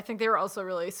 but I think they were also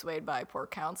really swayed by poor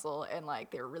counsel and like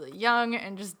they were really young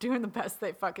and just doing the best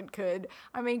they fucking could.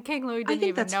 I mean, King Louis didn't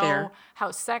even know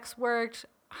how sex worked.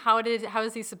 How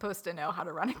is he supposed to know how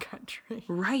to run a country?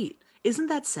 Right. Isn't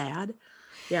that sad?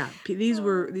 Yeah, these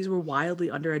were wildly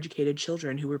undereducated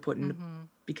children who were put in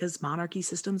because monarchy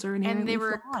systems are inherently and they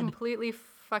were flawed. completely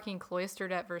fucking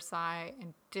cloistered at Versailles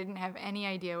and didn't have any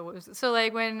idea what was. So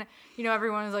like when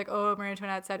everyone was like, oh, Marie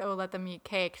Antoinette said, oh, let them eat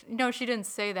cake. No, she didn't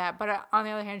say that. But on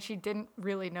the other hand, she didn't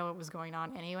really know what was going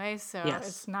on anyway. So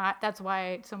it's not. That's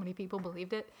why so many people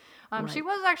believed it. She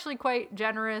was actually quite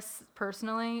generous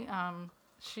personally.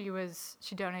 She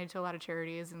donated to a lot of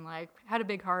charities and like had a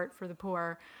big heart for the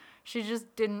poor. She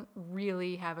just didn't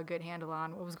really have a good handle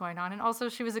on what was going on. And also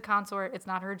she was a consort. It's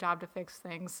not her job to fix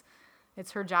things.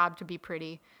 It's her job to be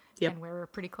pretty and wear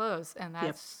pretty clothes. And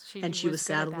that's she was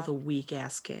saddled with a weak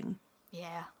ass king.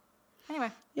 Yeah.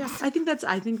 Anyway. Yeah, I think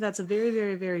that's a very,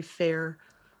 very, very fair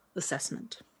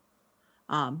assessment.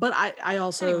 But I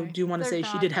also do want to say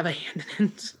she did have a hand in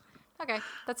it. Okay,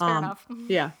 that's fair enough.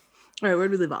 Yeah. All right, where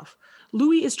did we leave off?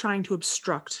 Louis is trying to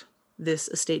obstruct this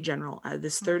estate general.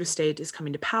 This third estate is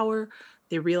coming to power.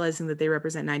 They're realizing that they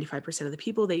represent 95% of the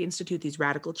people. They institute these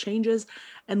radical changes,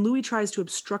 and Louis tries to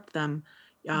obstruct them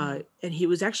And he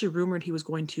was actually rumored he was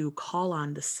going to call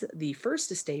on the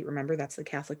First Estate, remember that's the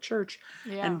Catholic Church,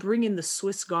 Yeah. and bring in the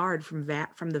Swiss Guard from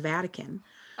the Vatican.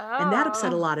 Oh. And that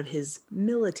upset a lot of his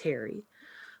military.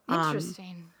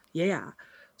 Interesting. Yeah.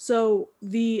 So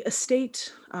the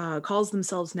estate calls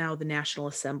themselves now the National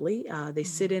Assembly. They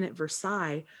sit in at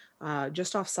Versailles,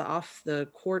 just off the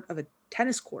court of a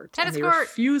tennis court. Tennis and they court!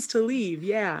 refuse to leave.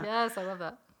 Yeah. Yes, I love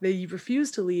that. They refuse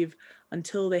to leave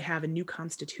until they have a new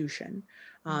constitution.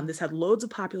 This had loads of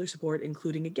popular support,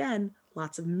 including, again,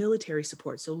 lots of military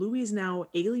support. So Louis is now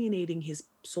alienating his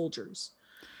soldiers.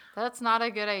 That's not a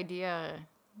good idea.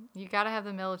 You got to have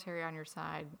the military on your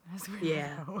side, as we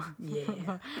know.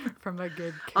 Yeah. From a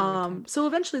good coup So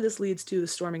eventually this leads to the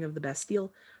storming of the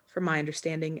Bastille. From my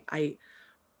understanding,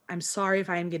 I'm sorry if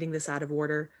I am getting this out of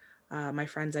order. My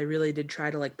friends, I really did try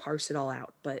to like parse it all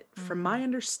out. But from my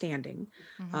understanding,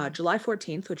 July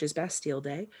 14th, which is Bastille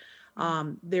Day,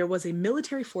 there was a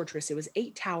military fortress. It was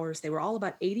 8 towers. They were all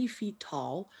about 80 feet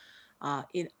tall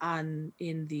in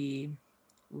the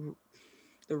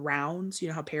rounds. You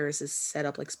know how Paris is set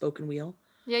up like spoke and wheel?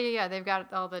 Yeah. They've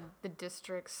got all the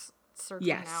districts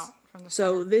circling out from the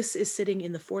So center. this is sitting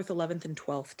in the 4th, 11th, and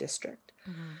 12th district.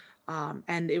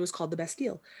 And it was called the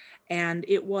Bastille. And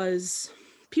it was...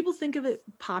 People think of it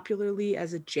popularly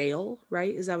as a jail,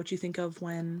 right? Is that what you think of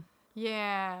when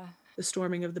Yeah. the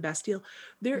storming of the Bastille?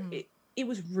 It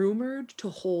was rumored to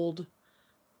hold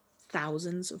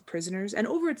thousands of prisoners, and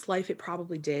over its life it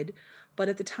probably did. But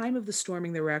at the time of the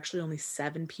storming, there were actually only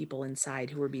 7 people inside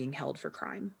who were being held for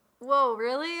crime. Whoa,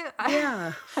 really?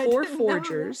 Yeah, I 4 didn't know that.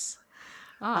 forgers,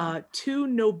 Oh. 2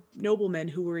 noblemen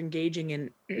who were engaging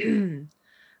in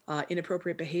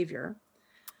inappropriate behavior,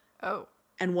 Oh.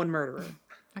 and 1 murderer.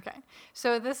 Okay.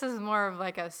 So this is more of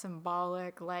like a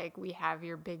symbolic, like we have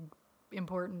your big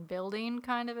important building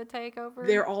kind of a takeover.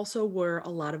 There also were a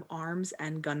lot of arms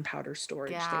and gunpowder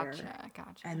storage there.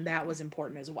 Gotcha. And that was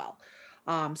important as well.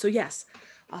 So yes,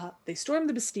 they stormed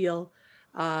the Bastille.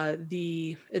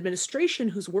 The administration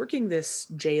who's working this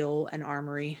jail and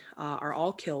armory are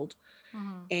all killed.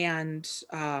 And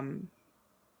I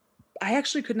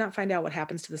actually could not find out what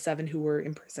happens to the 7 who were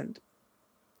imprisoned.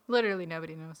 Literally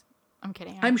nobody knows. I'm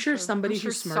kidding. I'm sure somebody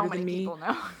who's smarter so many than me. people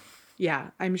know. Yeah,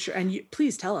 I'm sure. And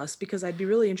please tell us, because I'd be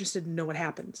really interested to know what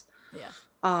happens.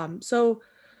 Yeah. So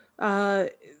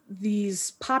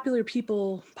these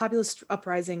populist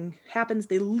uprising happens.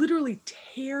 They literally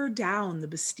tear down the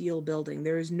Bastille building.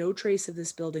 There is no trace of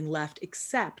this building left,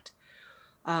 except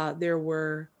there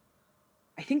were,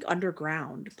 I think,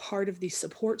 underground. Part of the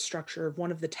support structure of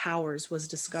one of the towers was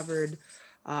discovered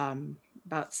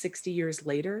about 60 years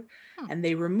later. And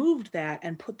they removed that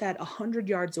and put that 100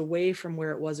 yards away from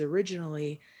where it was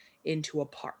originally into a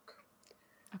park.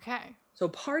 Okay. So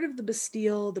part of the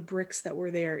Bastille, the bricks that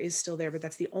were there, is still there, but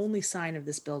that's the only sign of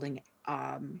this building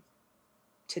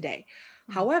today.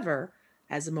 However,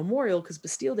 as a memorial, because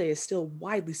Bastille Day is still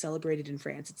widely celebrated in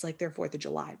France, it's like their 4th of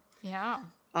July. Yeah.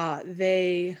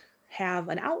 They have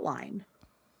an outline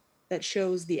that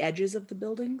shows the edges of the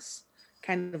buildings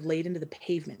kind of laid into the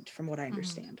pavement, from what I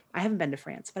understand. I haven't been to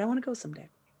France, but I want to go someday.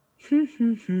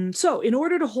 So in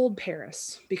order to hold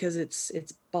Paris, because it's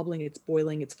bubbling, it's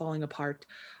boiling, it's falling apart,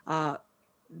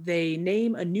 they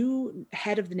name a new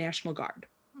head of the National Guard,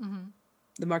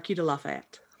 the Marquis de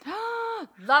Lafayette.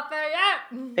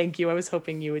 Lafayette! Thank you. I was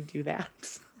hoping you would do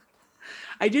that.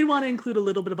 I did want to include a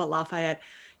little bit about Lafayette.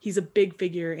 He's a big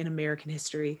figure in American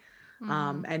history.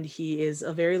 And he is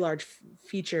a very large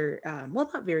feature. Well,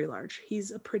 not very large.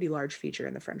 He's a pretty large feature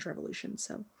in the French Revolution.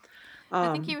 So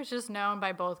I think he was just known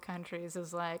by both countries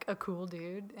as like a cool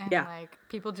dude, and like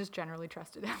people just generally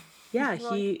trusted him. Yeah,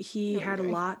 he had a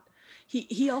lot.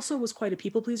 He also was quite a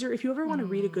people pleaser. If you ever want to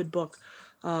read a good book,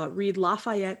 read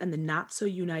Lafayette and the Not So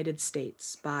United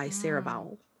States by Sarah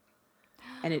Vowell.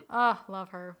 And love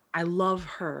her. I love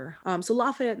her. So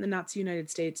Lafayette and the Not So United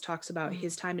States talks about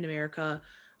his time in America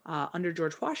under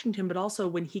George Washington, but also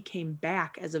when he came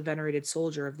back as a venerated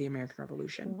soldier of the American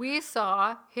Revolution. We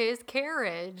saw his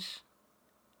carriage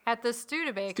at the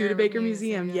Studebaker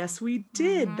Museum. Yes, we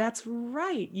did. That's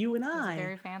right. You and I. It was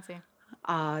very fancy.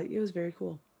 It was very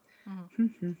cool.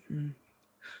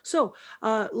 So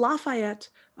Lafayette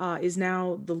is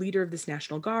now the leader of this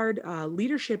National Guard.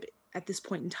 Leadership at this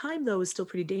point in time, though, is still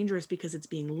pretty dangerous because it's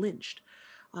being lynched.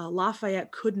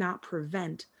 Lafayette could not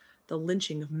prevent the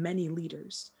lynching of many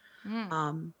leaders.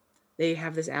 They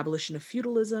have this abolition of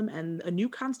feudalism, and a new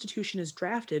constitution is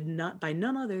drafted by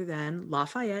none other than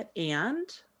Lafayette and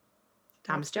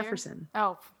Thomas Jefferson.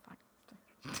 Oh, fuck.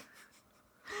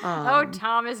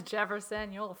 Thomas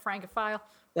Jefferson, you little Francophile.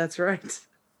 That's right.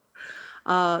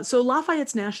 So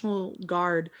Lafayette's National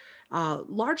Guard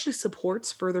largely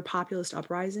supports further populist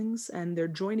uprisings, and they're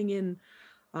joining in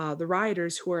the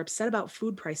rioters who are upset about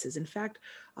food prices. In fact,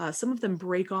 some of them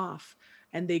break off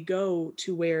and they go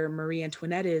to where Marie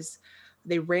Antoinette is.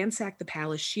 They ransack the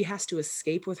palace. She has to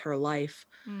escape with her life.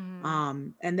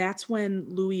 And that's when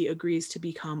Louis agrees to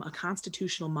become a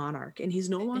constitutional monarch. And he's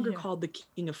no longer called the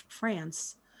King of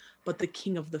France, but the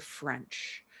King of the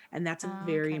French. And that's a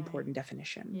very important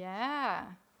definition. Yeah.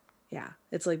 Yeah.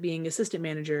 It's like being assistant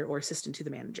manager or assistant to the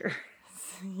manager.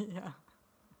 Yeah.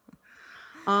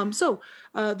 So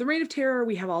the Reign of Terror,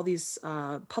 we have all these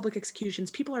public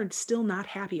executions. People are still not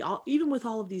happy. Even with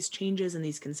all of these changes and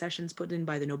these concessions put in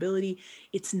by the nobility,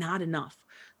 it's not enough.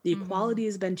 The equality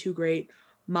has been too great.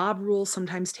 Mob rule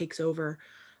sometimes takes over.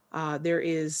 There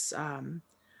is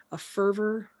a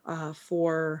fervor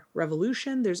for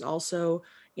revolution. There's also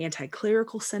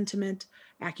anti-clerical sentiment,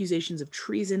 accusations of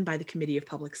treason by the Committee of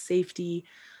Public Safety.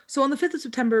 So on the 5th of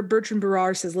September, Bertrand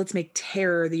Barrard says, let's make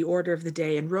terror the order of the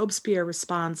day. And Robespierre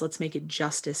responds, let's make it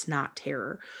justice, not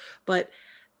terror. But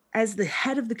as the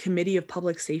head of the Committee of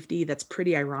Public Safety, that's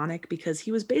pretty ironic because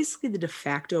he was basically the de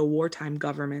facto wartime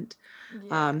government.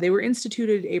 Yeah. They were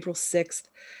instituted April 6th,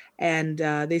 and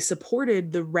they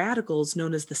supported the radicals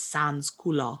known as the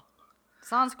sans-culottes.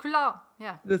 Sans-culottes,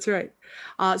 yeah. That's right.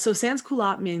 So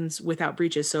sans-culottes means without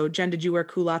breeches. So Jen, did you wear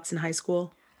culottes in high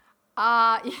school?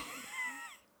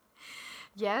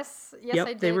 Yes, Yep,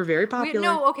 I did. they were very popular.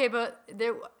 But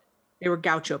they were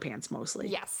gaucho pants mostly.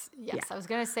 Yes. Yeah. I was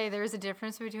gonna say there's a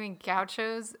difference between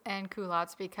gauchos and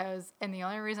culottes and the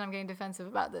only reason I'm getting defensive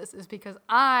about this is because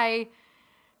I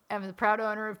am the proud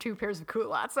owner of 2 pairs of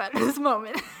culottes at this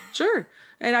moment. Sure,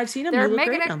 and I've seen them. They look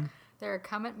great in them. They're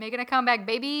making a comeback,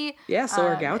 baby. Yeah, so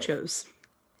are gauchos.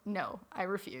 No, I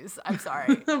refuse. I'm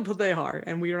sorry. But they are,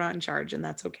 and we are not in charge, and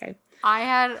that's okay. I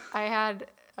had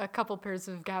a couple pairs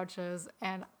of gauchos,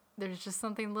 and there's just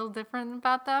something a little different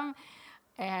about them.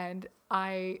 And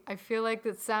I feel like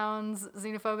that sounds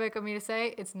xenophobic of me to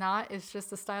say. It's not. It's just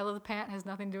the style of the pant. It has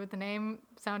nothing to do with the name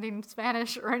sounding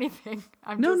Spanish or anything.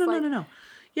 No.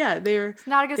 Yeah, it's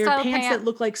not a good style of pants pant. that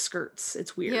look like skirts.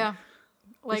 It's weird. Yeah,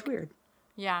 it's weird.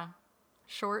 Yeah,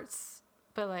 shorts,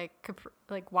 but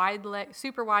like wide leg,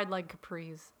 super wide leg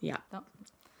capris. Yeah. Don't,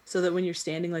 so that when you're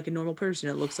standing like a normal person,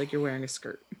 it looks like you're wearing a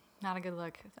skirt. Not a good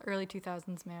look. Early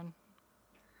 2000s, man.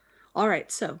 All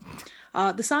right, so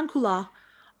the sans-culottes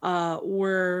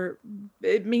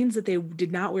it means that they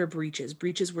did not wear breeches.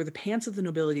 Breeches were the pants of the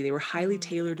nobility. They were highly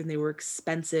tailored and they were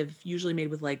expensive, usually made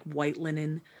with like white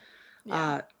linen.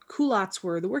 Yeah. Culottes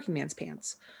were the working man's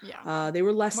pants. Yeah. They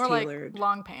were less more tailored. Like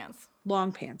long pants.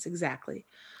 Long pants, exactly.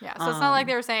 Yeah, so it's not like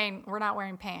they were saying, we're not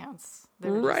wearing pants. They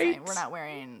were just saying, we're not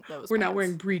wearing those We're pants. not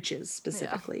wearing breeches,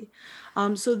 specifically.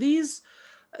 Yeah. So these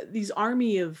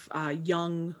army of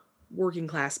young working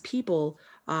class people,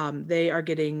 they are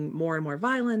getting more and more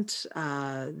violent.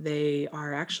 They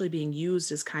are actually being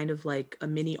used as kind of like a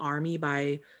mini army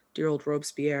by dear old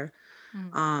Robespierre.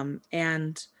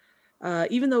 And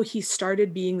even though he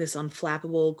started being this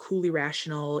unflappable, coolly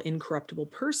rational, incorruptible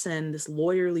person, this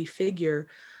lawyerly figure,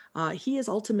 he is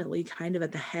ultimately kind of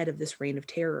at the head of this reign of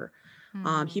terror.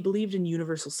 He believed in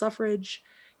universal suffrage.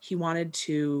 He wanted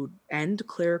to end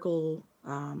clerical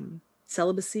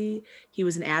celibacy. He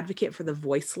was an advocate for the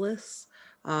voiceless.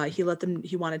 He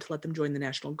wanted to let them join the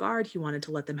National Guard. He wanted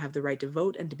to let them have the right to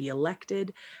vote and to be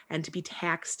elected and to be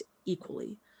taxed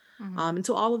equally. And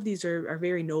so all of these are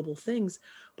very noble things.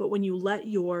 But when you let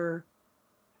your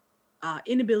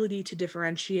inability to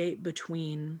differentiate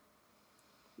between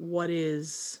what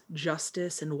is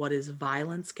justice and what is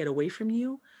violence get away from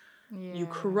you, you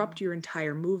corrupt your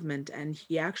entire movement. And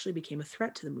he actually became a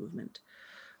threat to the movement.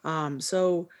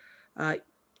 So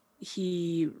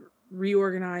he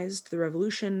reorganized the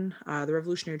revolution, the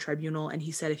Revolutionary Tribunal, and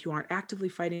he said, if you aren't actively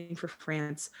fighting for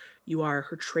France, you are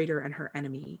her traitor and her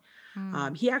enemy.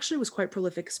 He actually was quite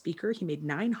prolific speaker. He made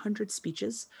 900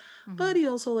 speeches, but he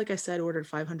also, like I said, ordered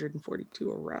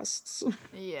 542 arrests.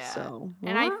 Yeah. So,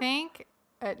 and I think,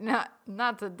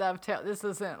 not to dovetail, this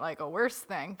isn't like a worse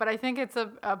thing, but I think it's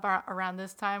about around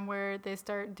this time where they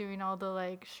start doing all the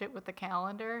like shit with the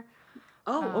calendar.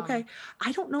 Oh, okay.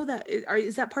 I don't know that.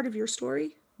 Is that part of your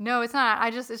story? No, it's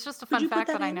not. It's just a fun fact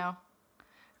that I know.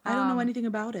 I don't know anything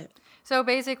about it. So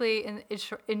basically,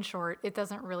 in short, it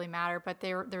doesn't really matter, but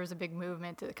there was a big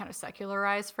movement to kind of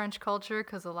secularize French culture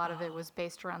because a lot of it was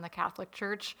based around the Catholic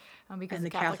Church. Because and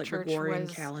the Catholic Church Gregorian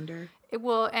calendar. It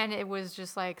was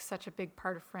just like such a big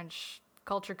part of French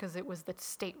culture because it was the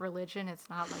state religion. It's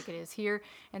not like it is here.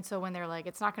 And so when they're like,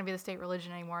 it's not going to be the state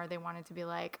religion anymore, they wanted to be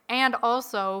like, and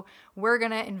also we're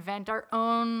going to invent our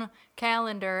own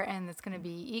calendar, and it's going to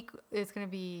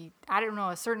be I don't know,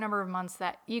 a certain number of months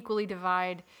that equally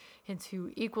divide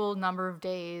into equal number of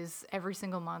days every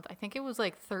single month. I think it was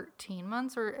like 13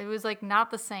 months, or it was like not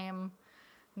the same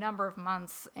number of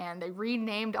months, and they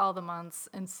renamed all the months,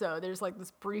 and so there's like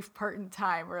this brief part in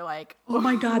time where like, oh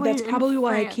my god, that's in probably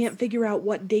why I France. can't figure out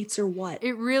what dates are what.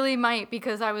 It really might,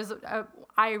 because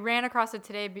I ran across it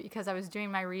today because I was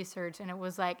doing my research, and it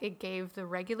was like it gave the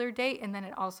regular date, and then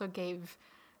it also gave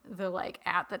the like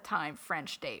at the time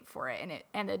French date for it,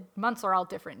 and the months are all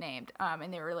different named,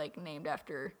 and they were like named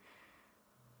after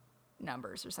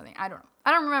numbers or something. I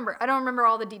don't remember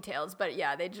all the details, but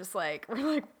yeah, they just like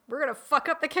we're gonna fuck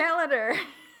up the calendar.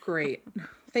 Great.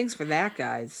 Thanks for that,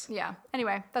 guys. Yeah,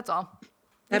 anyway, that's all.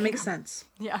 That makes sense.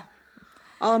 Yeah.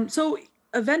 So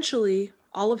eventually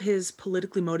all of his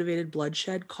politically motivated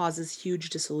bloodshed causes huge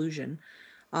disillusion.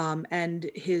 And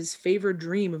his favored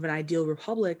dream of an ideal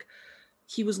republic,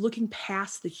 he was looking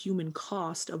past the human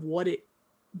cost of what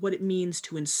it means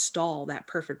to install that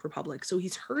perfect republic. So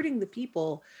he's hurting the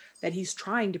people that he's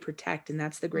trying to protect, and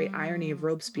that's the great irony of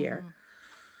Robespierre.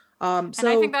 And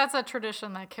I think that's a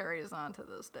tradition that carries on to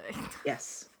this day.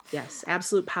 Yes,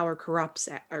 absolute power corrupts,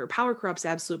 or power corrupts,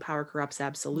 absolute power corrupts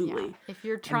absolutely. Yeah. If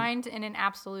you're trying to, in an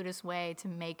absolutist way, to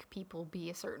make people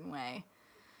be a certain way,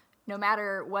 no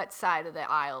matter what side of the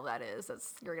aisle that is,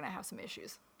 you're gonna have some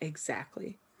issues.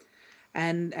 Exactly.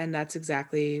 And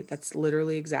that's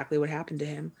literally exactly what happened to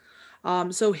him.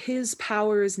 So his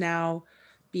power is now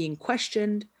being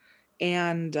questioned,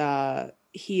 and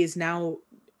he is now,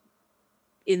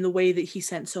 in the way that he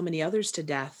sent so many others to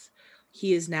death,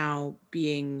 he is now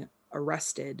being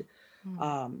arrested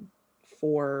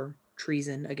for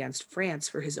treason against France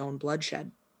for his own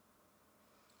bloodshed.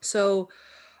 So,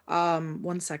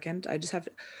 1 second, I just have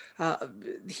to,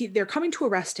 they're coming to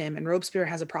arrest him, and Robespierre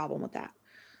has a problem with that.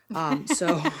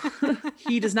 So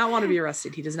he does not want to be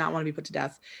arrested. He does not want to be put to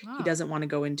death. Oh. He doesn't want to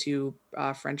go into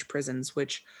French prisons,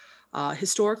 which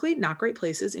historically not great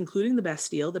places, including the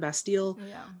Bastille. The Bastille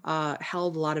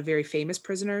held a lot of very famous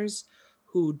prisoners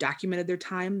who documented their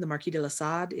time. The Marquis de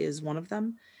Lassade is one of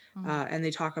them. And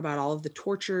they talk about all of the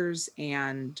tortures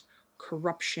and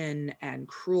corruption and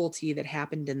cruelty that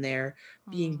happened in there,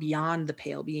 being beyond the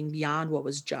pale, being beyond what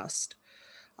was just.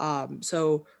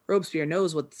 So Robespierre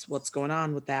knows what's going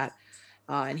on with that,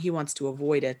 and he wants to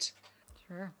avoid it.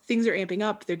 Sure. Things are amping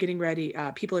up. They're getting ready.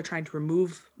 People are trying to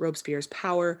remove Robespierre's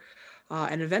power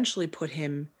and eventually put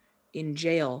him in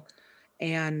jail.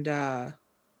 And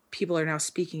people are now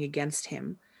speaking against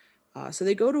him. So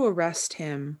they go to arrest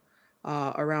him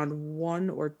around 1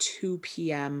 or 2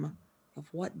 p.m. of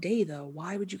what day, though?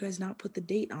 Why would you guys not put the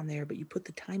date on there, but you put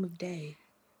the time of day?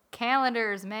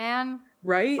 Calendars, man.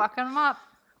 Right? Fucking them up.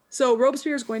 So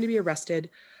Robespierre is going to be arrested.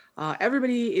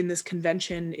 Everybody in this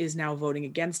convention is now voting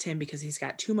against him because he's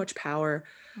got too much power.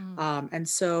 And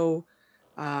so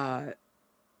they're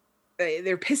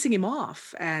pissing him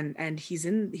off, and he's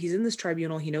in this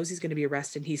tribunal. He knows he's going to be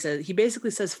arrested. He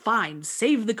basically says, "Fine,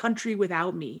 save the country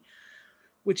without me,"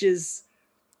 which is,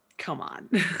 come on.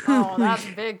 Oh, that's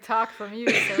big talk from you,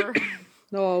 sir.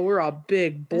 No, we're a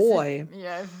big boy.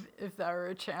 If that were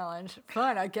a challenge,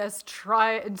 fine, I guess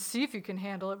try and see if you can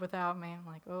handle it without me. I'm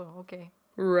like, oh, okay.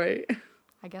 Right.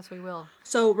 I guess we will.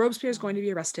 So Robespierre is going to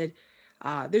be arrested.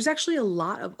 There's actually a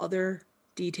lot of other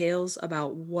details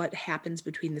about what happens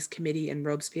between this committee and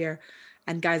Robespierre.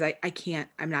 And guys,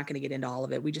 I'm not going to get into all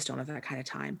of it. We just don't have that kind of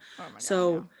time. Oh my God,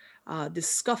 so this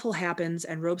scuffle happens,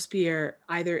 and Robespierre,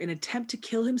 either in an attempt to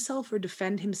kill himself or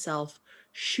defend himself,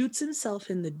 shoots himself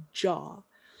in the jaw.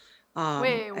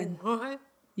 Wait, what?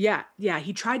 Yeah,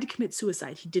 he tried to commit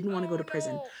suicide. He didn't want to go to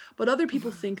prison. No. But other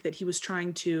people think that he was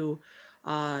trying to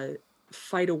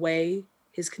fight away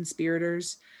his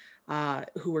conspirators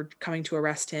who were coming to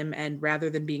arrest him, and rather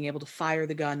than being able to fire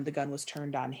the gun was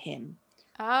turned on him.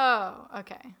 Oh,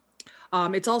 okay.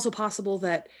 It's also possible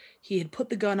that he had put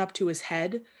the gun up to his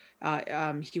head.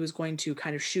 He was going to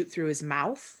kind of shoot through his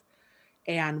mouth.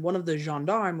 And one of the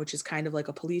gendarmes, which is kind of like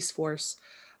a police force,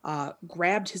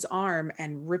 grabbed his arm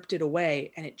and ripped it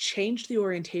away. And it changed the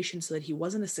orientation so that he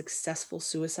wasn't a successful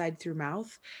suicide through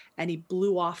mouth. And he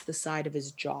blew off the side of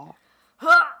his jaw.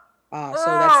 So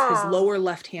that's his lower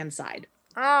left-hand side.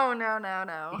 Oh,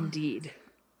 no. Indeed.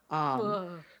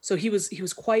 So he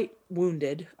was quite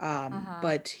wounded,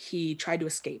 but he tried to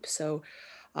escape. So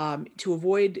to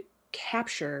avoid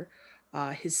capture,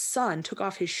 his son took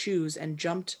off his shoes and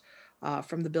jumped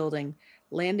from the building,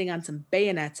 landing on some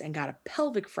bayonets, and got a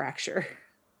pelvic fracture.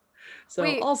 So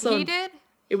Wait, also he did?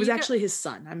 it was He actually his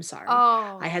son. I'm sorry.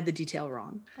 Oh. I had the detail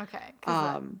wrong. Okay.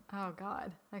 Oh,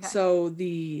 God. Okay. So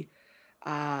the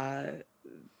in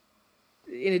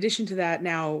addition to that,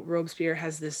 now Robespierre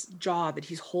has this jaw that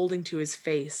he's holding to his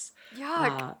face.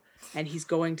 Yuck. And he's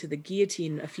going to the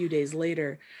guillotine a few days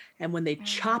later. And when they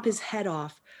chop his head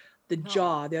off, the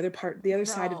jaw, the other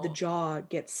side of the No. jaw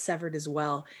gets severed as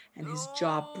well. And his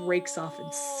jaw breaks off and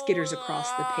skitters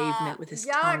across the pavement with his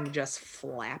tongue just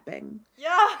flapping.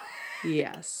 Yeah.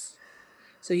 Yes.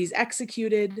 So he's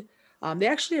executed. They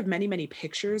actually have many, many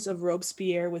pictures of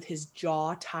Robespierre with his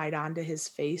jaw tied onto his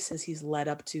face as he's led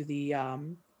up to the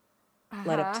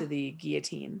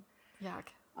guillotine.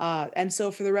 Yuck. And so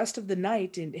for the rest of the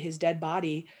night, his dead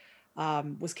body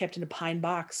was kept in a pine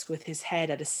box with his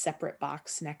head at a separate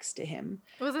box next to him.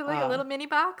 Was it like a little mini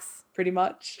box? Pretty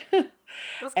much.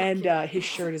 And his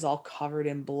shirt is all covered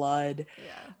in blood.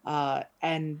 Yeah.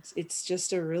 And it's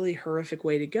just a really horrific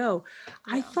way to go.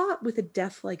 Yeah. I thought with a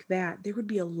death like that, there would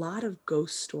be a lot of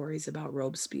ghost stories about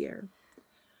Robespierre.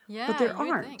 Yeah, but there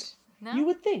aren't. No? You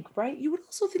would think, right? You would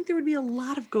also think there would be a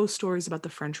lot of ghost stories about the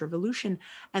French Revolution,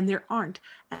 and there aren't.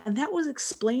 And that was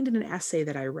explained in an essay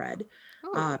that I read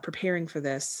preparing for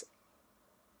this,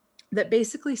 that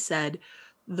basically said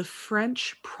the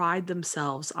French pride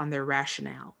themselves on their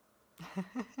rationale.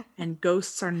 And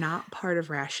ghosts are not part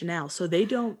of rationale. So they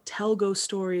don't tell ghost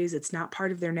stories. It's not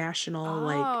part of their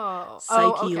national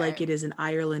psyche like it is in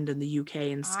Ireland and the UK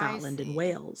and Scotland and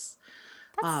Wales.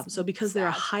 So because they're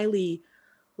a highly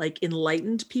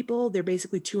enlightened people, they're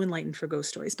basically too enlightened for ghost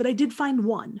stories. But I did find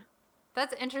one.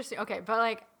 That's interesting. Okay,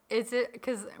 but is it,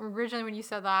 because originally when you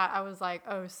said that, I was like,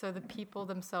 oh, so the people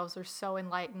themselves are so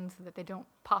enlightened that they don't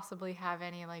possibly have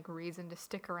any reason to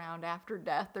stick around after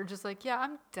death. They're just like, yeah,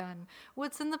 I'm done.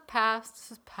 What's in the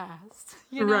past is past.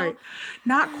 You know? Right.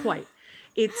 Not quite.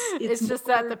 It's just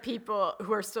that the people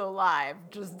who are still alive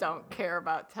just don't care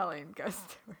about telling ghost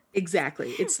stories.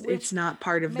 Exactly. It's not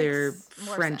part of their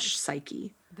French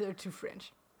psyche. They're too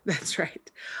French. That's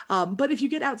right. But if you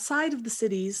get outside of the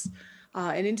cities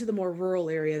and into the more rural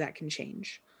area, that can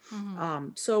change.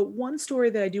 Mm-hmm. So one story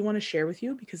that I do want to share with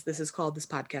you, because this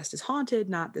podcast is haunted,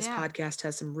 not this podcast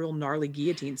has some real gnarly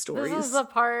guillotine stories. This is the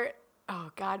part,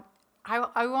 oh God,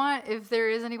 I want, if there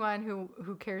is anyone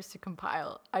who cares to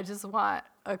compile, I just want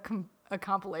a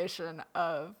compilation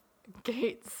of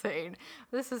Gates saying,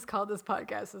 this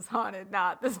podcast is haunted,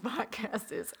 not this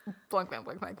podcast is blank, blank,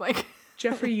 blank, blank, blank.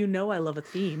 Jeffrey, you know I love a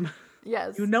theme.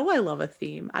 Yes. You know I love a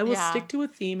theme. I will stick to a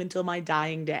theme until my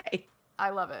dying day. I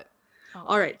love it.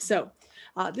 All right, so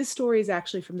this story is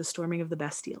actually from the storming of the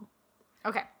Bastille.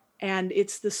 Okay. And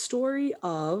it's the story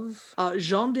of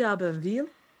Jean d'Arbanville,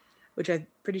 which I'm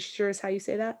pretty sure is how you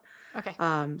say that. Okay.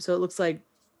 So it looks like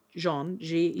Jean,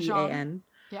 G-E-A-N,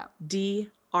 D.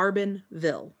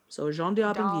 Arbanville. So Jean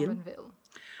d'Arbanville.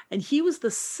 And he was the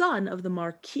son of the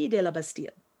Marquis de la Bastille.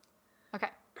 Okay.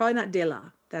 Probably not de la.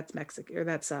 That's Mexican, or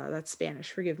that's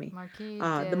Spanish. Forgive me.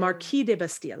 The Marquis de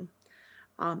Bastille.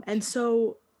 And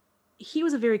so he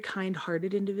was a very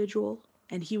kind-hearted individual,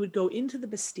 and he would go into the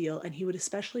Bastille, and he would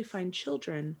especially find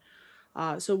children.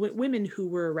 So women who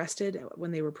were arrested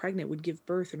when they were pregnant would give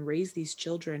birth and raise these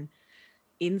children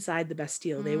inside the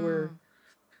Bastille. They were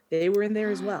in there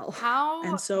as well.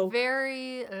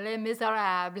 Very Les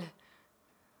Miserables.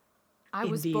 I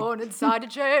was Indeed. born inside a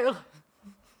jail.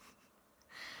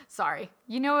 Sorry.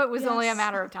 You know, it was only a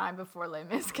matter of time before Les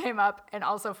Mis came up. And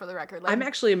also, for the record, I'm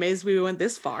actually amazed we went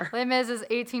this far. Les Mis is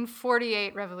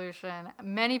 1848 revolution.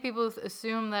 Many people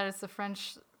assume that it's the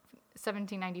French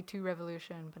 1792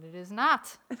 revolution, but it is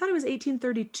not. I thought it was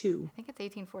 1832. I think it's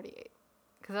 1848.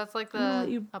 Because that's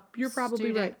the you're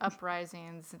probably right.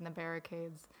 Uprisings and the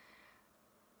barricades.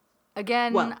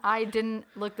 Again, I didn't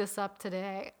look this up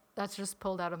today. That's just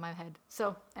pulled out of my head.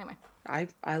 So, anyway.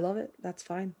 I love it. That's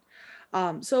fine.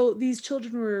 So these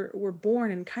children were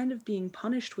born and kind of being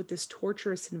punished with this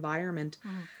torturous environment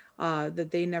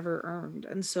that they never earned.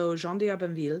 And so Jean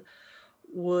d'Arbanville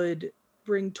would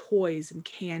bring toys and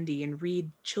candy and read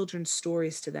children's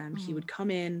stories to them. He would come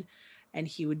in and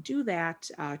he would do that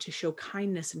to show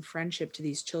kindness and friendship to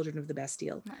these children of the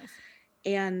Bastille. Nice.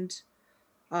 And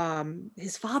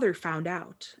his father found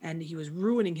out, and he was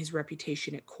ruining his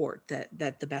reputation at court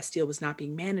that the Bastille was not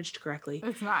being managed correctly.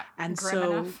 It's not and grim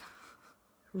so enough.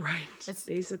 Right. It's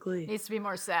basically needs to be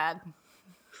more sad.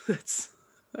 That's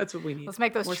what we need. Let's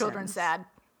make those more children sadness.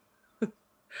 sad.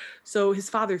 So his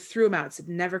father threw him out, said,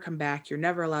 never come back. You're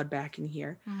never allowed back in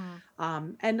here.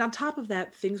 And on top of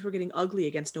that, things were getting ugly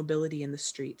against nobility in the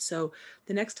street. So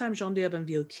the next time Jean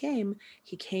d'Urbanville came,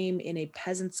 he came in a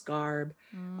peasant's garb.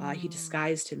 He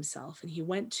disguised himself, and he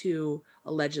went to,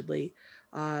 allegedly,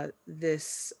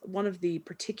 this one of the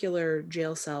particular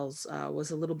jail cells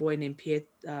was a little boy named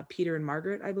Peter and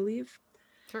Margaret, I believe.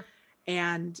 Sure.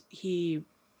 And he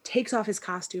takes off his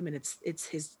costume, and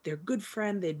it's their good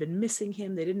friend. They'd been missing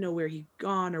him. They didn't know where he'd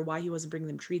gone or why he wasn't bringing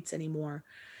them treats anymore.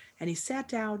 And he sat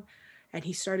down and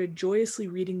he started joyously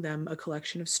reading them a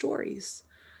collection of stories,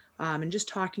 and just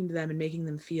talking to them and making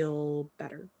them feel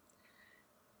better.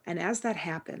 And as that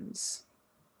happens,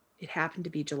 it happened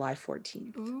to be July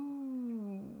 14th.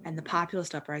 Ooh. And the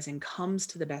populist uprising comes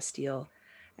to the Bastille,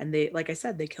 and they, like I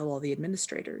said, they kill all the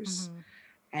administrators.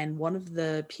 And one of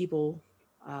the people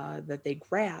that they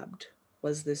grabbed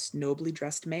was this nobly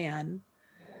dressed man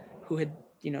who had,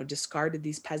 discarded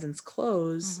these peasants'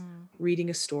 clothes, reading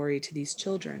a story to these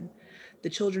children. The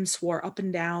children swore up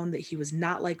and down that he was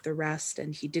not like the rest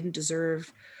and he didn't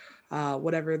deserve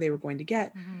whatever they were going to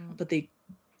get. But they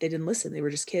didn't listen. They were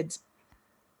just kids.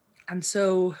 And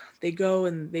so they go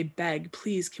and they beg,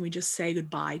 please, can we just say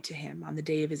goodbye to him on the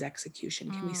day of his execution?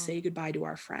 Can we say goodbye to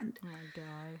our friend? Oh my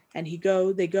God. And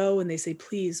they go and they say,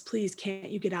 please, can't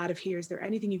you get out of here? Is there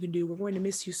anything you can do? We're going to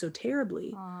miss you so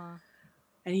terribly.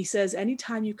 And he says,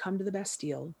 anytime you come to the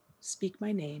Bastille, speak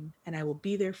my name and I will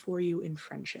be there for you in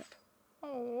friendship.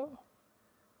 Oh.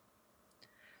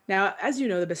 Now, as you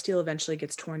know, the Bastille eventually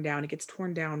gets torn down. It gets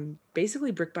torn down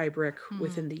basically brick by brick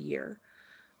within the year.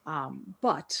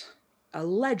 But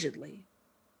allegedly,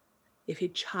 if a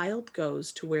child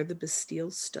goes to where the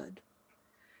Bastille stood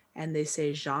and they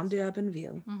say Jean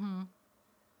d'Urbanville,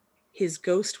 his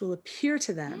ghost will appear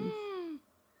to them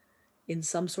in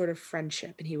some sort of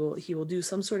friendship, and he will do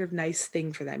some sort of nice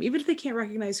thing for them. Even if they can't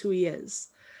recognize who he is,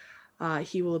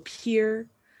 he will appear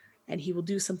and he will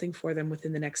do something for them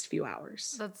within the next few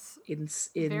hours. That's in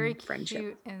very friendship.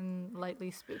 Cute and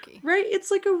lightly spooky. Right? It's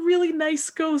like a really nice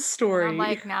ghost story. And I'm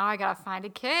like, now I gotta find a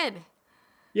kid.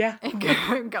 Yeah.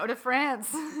 And go to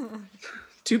France.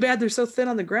 Too bad they're so thin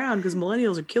on the ground because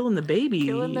millennials are killing the baby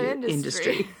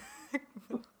industry.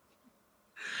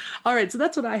 All right, so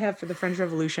that's what I have for the French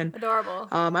Revolution. Adorable.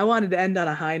 I wanted to end on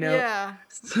a high note. Yeah.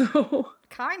 So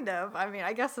kind of. I mean,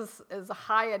 I guess as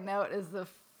high a note as the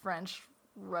French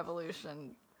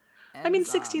Revolution. I mean,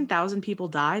 16,000 people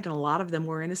died, and a lot of them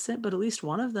were innocent, but at least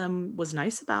one of them was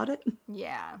nice about it.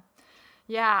 Yeah.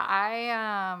 Yeah,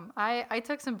 I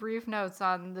took some brief notes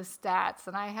on the stats,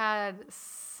 and I had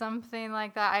something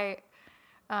like that.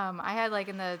 I had like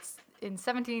in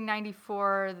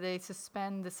 1794 they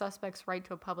suspend the suspect's right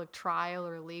to a public trial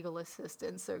or legal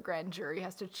assistance, so a grand jury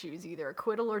has to choose either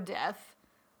acquittal or death.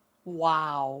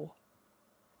 Wow,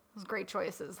 those great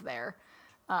choices there.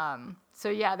 So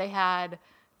yeah, they had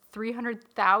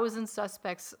 300,000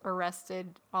 suspects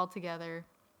arrested altogether,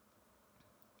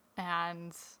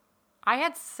 and I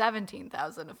had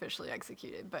 17,000 officially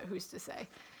executed, but who's to say?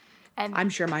 And I'm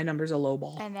sure my number's a low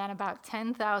ball. And then about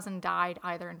 10,000 died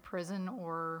either in prison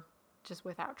or just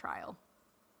without trial.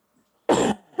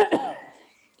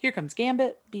 Here comes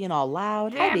Gambit, being all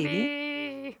loud. Gambit. Hi,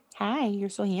 baby. Hi, you're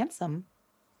so handsome.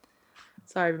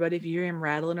 Sorry, everybody, if you hear him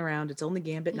rattling around, it's only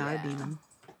Gambit, not a demon.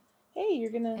 Hey,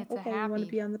 you're gonna. It's okay, you want to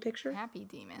be on the picture? Happy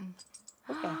demon.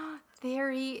 Okay.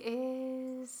 There he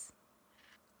is.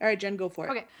 All right, Jen, go for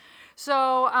it. Okay,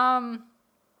 so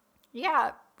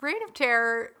yeah, Reign of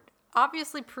Terror,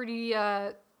 obviously pretty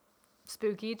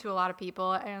spooky to a lot of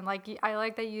people, and I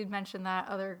like that you mentioned that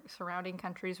other surrounding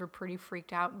countries were pretty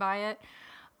freaked out by it.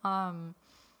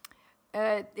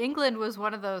 England was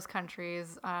one of those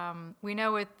countries. We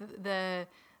know with the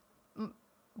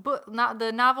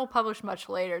novel published much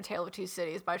later, Tale of Two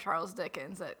Cities by Charles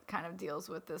Dickens, that kind of deals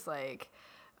with this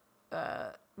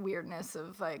weirdness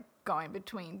of going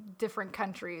between different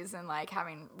countries and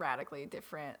having radically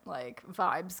different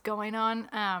vibes going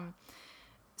on.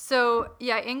 So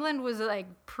yeah, England was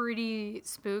pretty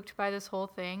spooked by this whole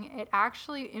thing. It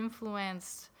actually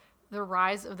influenced the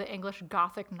rise of the English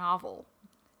Gothic novel.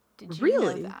 Did you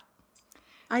know that?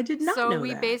 I did not know that. So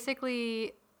we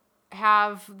basically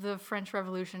have the French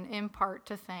Revolution in part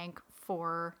to thank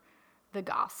for the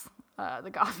Goths,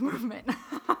 the Goth movement.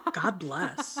 God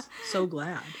bless. So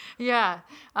glad. Yeah.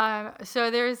 So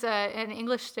there's an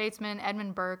English statesman,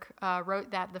 Edmund Burke,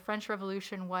 wrote that the French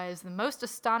Revolution was the most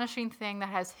astonishing thing that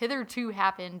has hitherto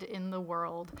happened in the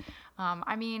world.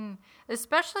 I mean,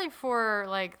 especially for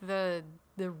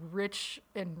the rich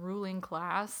and ruling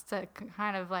class to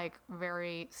kind of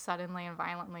very suddenly and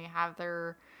violently have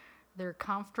their their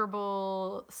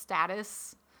comfortable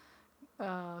status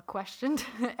questioned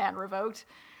and revoked.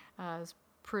 It's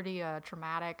pretty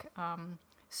traumatic.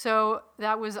 So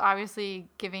that was obviously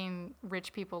giving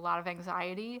rich people a lot of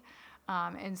anxiety.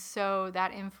 And so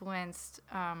that influenced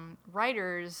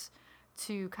writers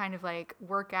to kind of like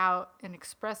work out and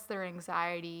express their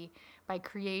anxiety by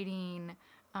creating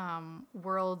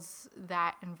worlds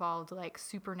that involved like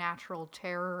supernatural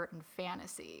terror and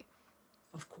fantasy.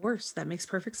 Of course, that makes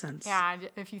perfect sense. Yeah, and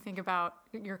if you think about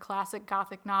your classic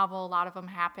Gothic novel, a lot of them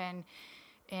happen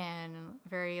in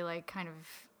very like kind of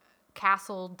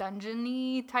castle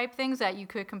dungeon-y type things that you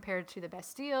could compare to the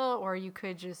Bastille, or you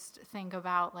could just think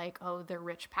about like, oh, their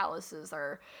rich palaces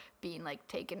are being like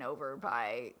taken over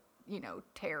by,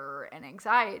 terror and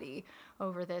anxiety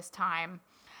over this time.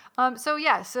 So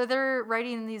they're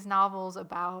writing these novels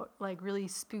about like really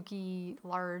spooky,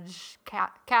 large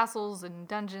castles and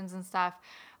dungeons and stuff.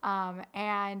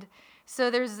 And so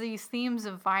there's these themes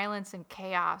of violence and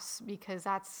chaos because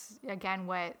that's, again,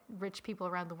 what rich people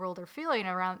around the world are feeling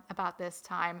about this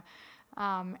time.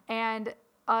 And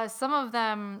some of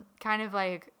them kind of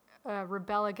like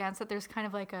rebel against it. There's kind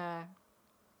of like a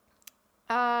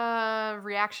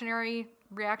reactionary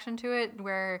reaction to it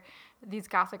where these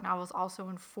Gothic novels also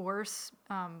enforce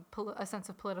a sense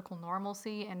of political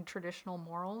normalcy and traditional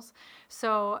morals.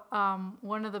 So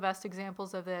one of the best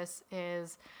examples of this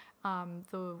is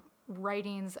the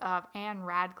writings of Anne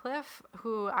Radcliffe,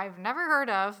 who I've never heard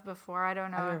of before. I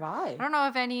don't know. Neither have I. I don't know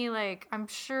if any, like, I'm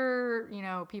sure,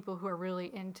 people who are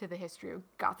really into the history of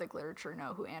Gothic literature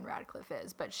know who Anne Radcliffe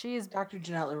is, but she's... Dr.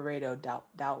 Jeanette Laredo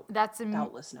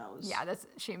doubtless knows. Yeah,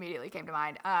 she immediately came to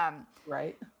mind.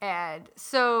 Right. And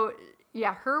so,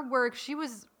 yeah, her work, she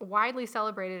was widely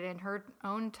celebrated in her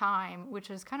own time, which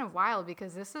is kind of wild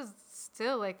because this is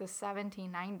still like the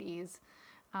 1790s.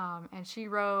 And she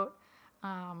wrote,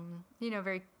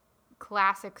 very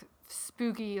classic,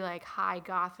 spooky, like high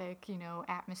Gothic,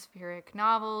 atmospheric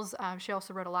novels. She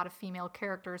also wrote a lot of female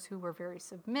characters who were very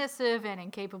submissive and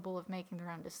incapable of making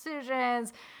their own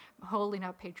decisions, holding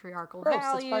up patriarchal values.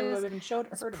 That's why we haven't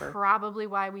heard of her. Probably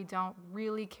why we don't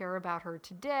really care about her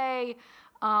today.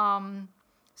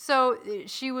 So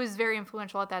she was very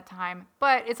influential at that time.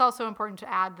 But it's also important to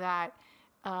add that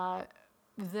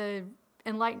the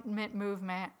Enlightenment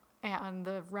movement and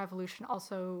the revolution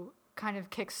also kind of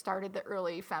kick-started the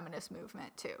early feminist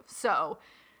movement too. So,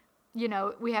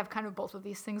 we have kind of both of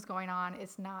these things going on.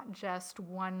 It's not just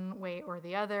one way or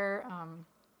the other.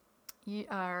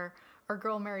 Our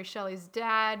girl Mary Shelley's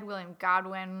dad, William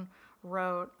Godwin,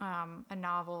 wrote a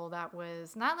novel that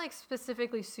was not like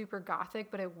specifically super Gothic,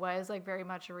 but it was like very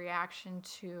much a reaction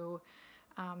to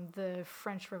the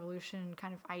French Revolution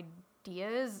kind of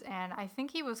ideas, and I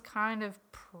think he was kind of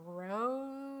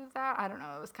pro that. I don't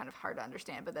know, it was kind of hard to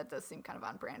understand, but that does seem kind of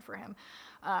on brand for him.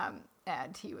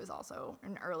 And he was also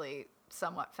an early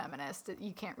somewhat feminist.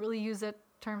 You can't really use that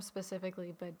term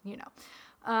specifically, but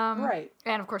right.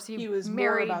 And of course he was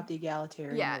married, more about the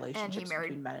egalitarian relationships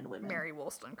between men and women. Mary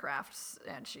Wollstonecraft,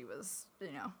 and she was,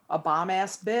 a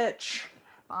bomb-ass bitch.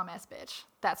 Bomb-ass bitch.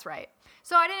 That's right.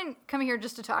 So I didn't come here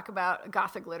just to talk about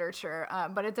Gothic literature,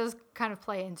 but it does kind of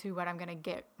play into what I'm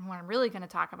really going to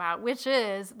talk about, which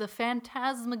is the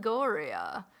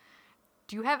Phantasmagoria.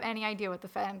 Do you have any idea what the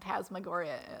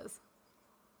Phantasmagoria is?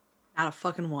 Not a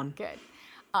fucking one. Good.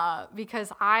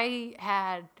 Because I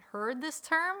had heard this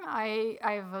term. I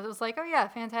was like, oh yeah,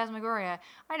 Phantasmagoria.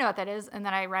 I know what that is. And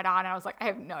then I read on and I was like, I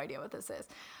have no idea what this is.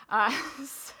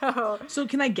 So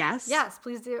can I guess? Yes,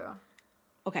 please do.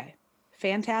 Okay.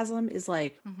 Phantasm is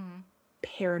like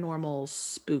paranormal,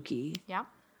 spooky. Yeah.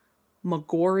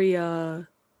 Magoria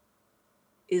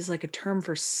is like a term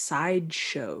for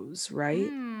sideshows, right?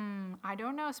 I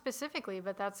don't know specifically,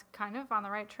 but that's kind of on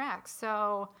the right track.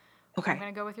 So okay. I'm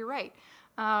going to go with you're right.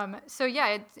 So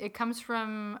yeah, it comes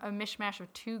from a mishmash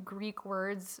of two Greek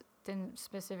words. Didn't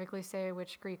specifically say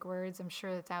which Greek words. I'm sure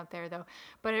it's out there though.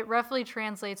 But it roughly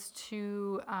translates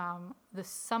to the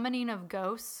summoning of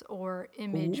ghosts or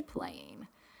image playing.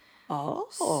 Oh.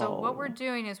 So what we're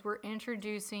doing is we're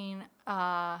introducing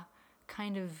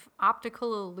kind of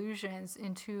optical illusions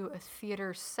into a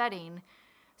theater setting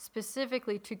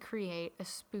specifically to create a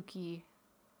spooky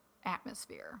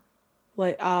atmosphere.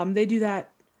 Like they do that.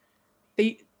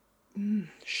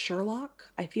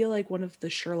 Sherlock? I feel like one of the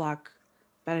Sherlock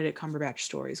Benedict Cumberbatch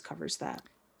stories covers that.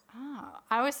 Oh,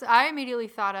 I immediately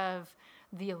thought of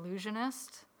The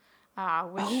Illusionist,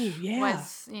 which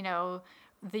was,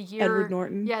 the year Edward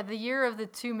Norton. Yeah, the year of the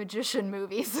two magician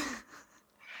movies.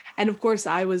 And of course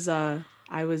I was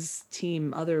I was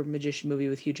team other magician movie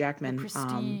with Hugh Jackman.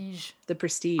 Prestige. The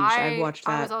Prestige. I've watched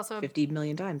I that was also 50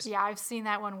 million times. Yeah, I've seen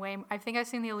that one I think I've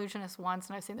seen The Illusionist once,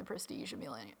 and I've seen The Prestige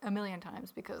a million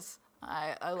times because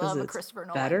I love a Christopher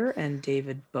Nolan. Better, and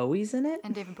David Bowie's in it.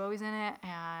 And David Bowie's in it,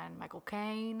 and Michael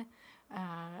Caine.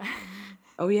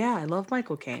 Oh yeah, I love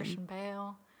Michael Caine. Christian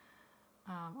Bale.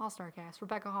 All-star cast.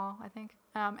 Rebecca Hall, I think.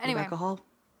 Anyway. Rebecca Hall.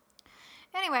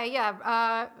 Anyway,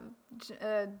 yeah.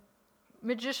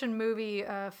 Magician movie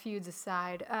feuds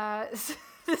aside,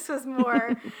 this was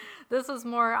more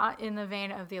in the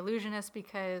vein of The Illusionist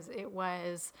because it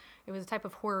was a type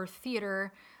of horror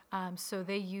theater. So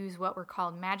they use what were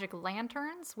called magic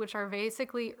lanterns, which are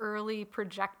basically early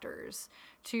projectors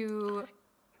to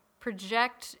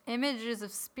project images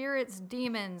of spirits,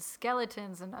 demons,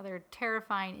 skeletons, and other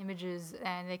terrifying images,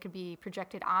 and they could be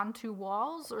projected onto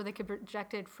walls, or they could be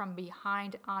projected from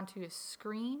behind onto a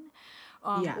screen,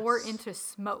 or into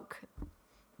smoke.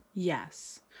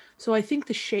 Yes. So I think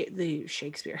the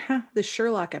Shakespeare, the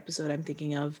Sherlock episode I'm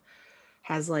thinking of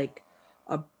has like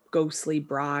a ghostly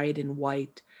bride in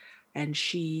white, and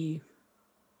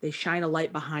they shine a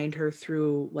light behind her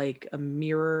through like a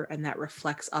mirror, and that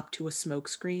reflects up to a smoke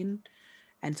screen.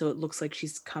 And so it looks like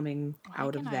she's coming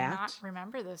out of that. I not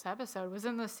remember this episode. Was it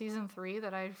in the season 3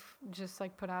 that I've just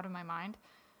like put out of my mind?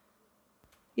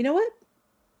 You know what?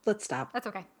 Let's stop. That's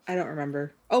okay. I don't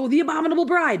remember. Oh, The Abominable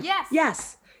Bride. Yes.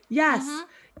 Yes. Yes.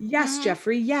 Mm-hmm. Yes, mm-hmm.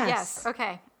 Jeffrey. Yes. Yes.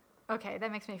 Okay. Okay.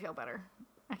 That makes me feel better.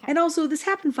 Okay. And also, this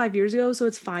happened 5 years ago, so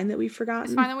it's fine that we forgot.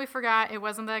 It's fine that we forgot. It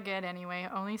wasn't that good anyway.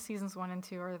 Only seasons 1 and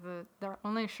 2 are the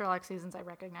only Sherlock seasons I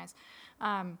recognize.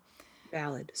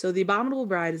 Valid. So The Abominable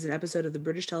Bride is an episode of the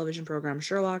British television program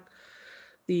Sherlock.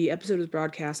 The episode was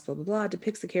broadcast, blah, blah, blah. It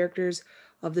depicts the characters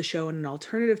of the show in an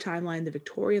alternative timeline, the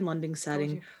Victorian London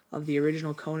setting of the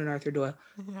original Conan Arthur Doyle.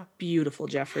 Yeah. Beautiful,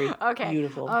 Jeffrey. Okay.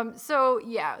 Beautiful. So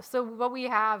what we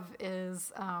have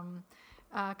is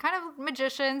kind of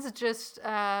magicians just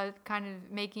kind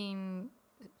of making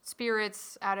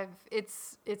spirits out of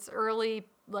it's early,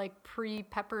 like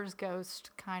pre-Pepper's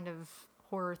Ghost kind of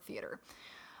horror theater.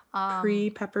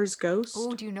 Pre-Pepper's Ghost?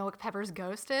 Oh, do you know what Pepper's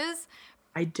Ghost is?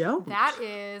 I don't. That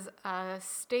is a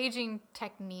staging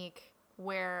technique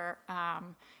where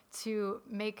to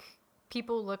make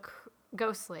people look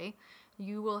ghostly,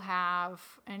 you will have,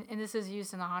 and this is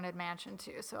used in the Haunted Mansion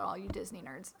too, so all you Disney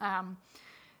nerds,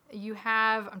 you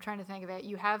have, I'm trying to think of it,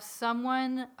 you have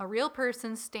someone, a real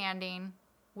person standing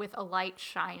with a light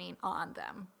shining on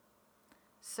them.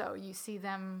 So you see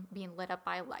them being lit up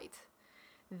by light.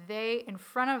 In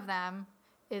front of them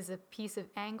is a piece of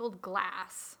angled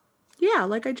glass. Yeah,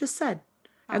 like I just said.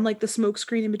 Oh. And like the smoke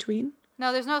screen in between.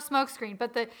 No, there's no smoke screen,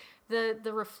 but the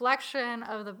reflection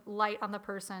of the light on the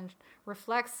person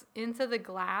reflects into the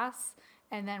glass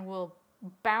and then will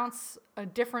bounce a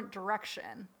different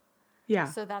direction. Yeah.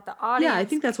 So that the audience. Yeah, I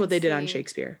think that's what they did on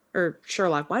Shakespeare. Or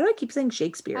Sherlock. Why do I keep saying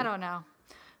Shakespeare? I don't know.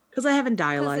 Because I haven't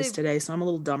dialyzed today, so I'm a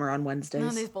little dumber on Wednesdays. None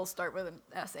of these both start with an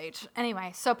SH.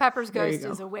 Anyway, so Pepper's Ghost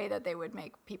is a way that they would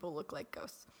make people look like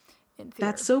ghosts in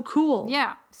theater. That's so cool.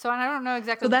 Yeah. So I don't know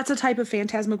exactly. So that's a type of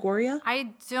phantasmagoria?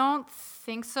 I don't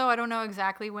think so. I don't know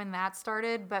exactly when that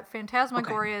started, but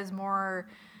phantasmagoria is more,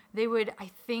 they would, I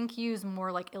think, use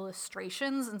more like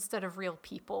illustrations instead of real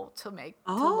people to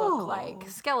look like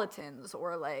skeletons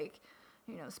or like,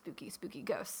 spooky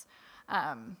ghosts.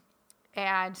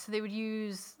 And so they would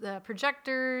use the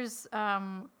projectors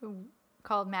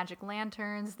called magic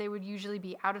lanterns. They would usually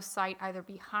be out of sight, either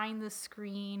behind the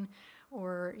screen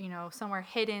or, somewhere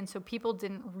hidden. So people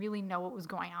didn't really know what was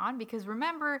going on. Because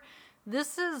remember,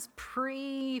 this is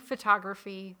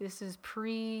pre-photography. This is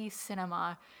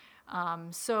pre-cinema.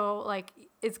 So, like,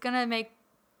 it's going to make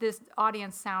this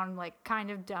audience sound, like,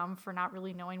 kind of dumb for not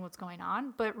really knowing what's going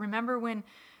on. But remember when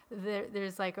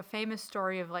there's like a famous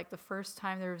story of like the first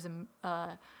time there was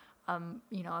a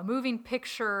moving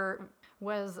picture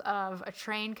was of a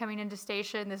train coming into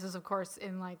station. This is of course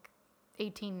in like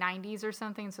 1890s or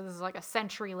something, so this is like a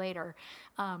century later.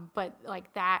 But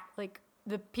like that, like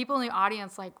the people in the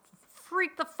audience like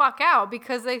freaked the fuck out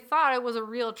because they thought it was a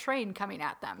real train coming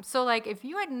at them. So like if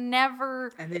you had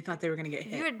never, and they thought they were gonna get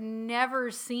hit, you had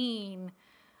never seen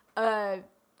a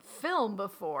film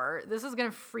before, this is going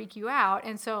to freak you out.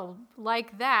 And so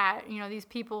like that, these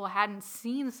people hadn't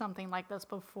seen something like this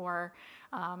before.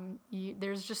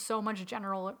 There's just so much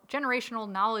generational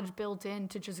knowledge built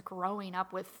into just growing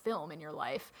up with film in your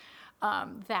life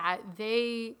that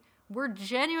they were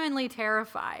genuinely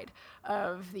terrified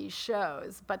of these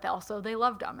shows, but also they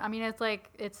loved them. I mean,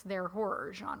 it's their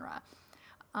horror genre.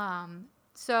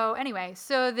 So anyway,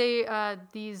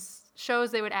 these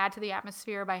shows they would add to the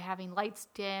atmosphere by having lights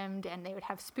dimmed, and they would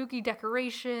have spooky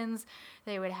decorations.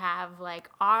 They would have like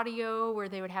audio where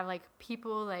they would have like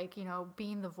people like, you know,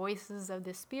 being the voices of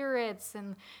the spirits,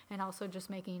 and also just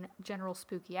making general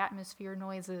spooky atmosphere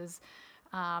noises.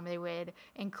 They would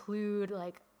include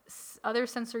like other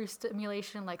sensory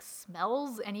stimulation like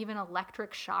smells and even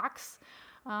electric shocks.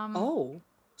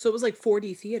 So it was like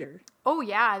 4D theater. Oh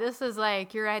yeah, this is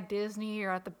like you're at Disney,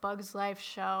 you're at the Bugs Life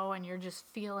show, and you're just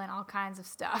feeling all kinds of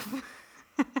stuff.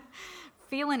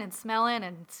 Feeling and smelling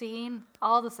and seeing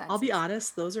all the senses. I'll be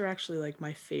honest, those are actually like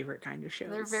my favorite kind of shows.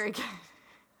 They're very good.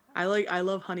 I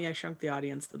love Honey, I Shrunk the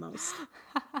Audience the most.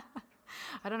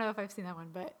 I don't know if I've seen that one,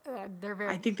 but they're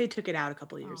very. I think they took it out a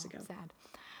couple of years ago. Sad.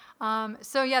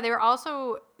 So yeah, they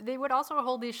would also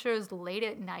hold these shows late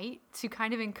at night to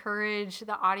kind of encourage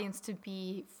the audience to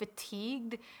be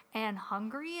fatigued and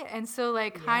hungry, and so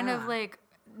like kind of like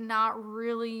not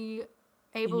really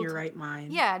able in your right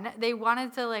mind. Yeah, they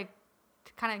wanted to like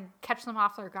to kind of catch them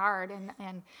off their guard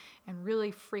and really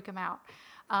freak them out.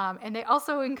 And they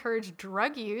also encouraged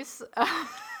drug use.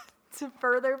 To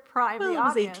further prime the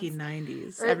audience. It was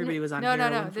 1890s. Everybody was on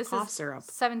heroin for cough syrup.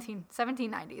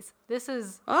 1790s. This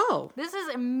is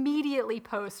immediately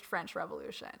post French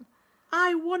Revolution.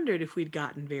 I wondered if we'd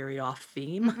gotten very off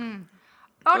theme. Mm-hmm.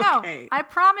 Oh okay. No! I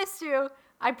promised you.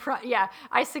 I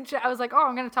was like, oh,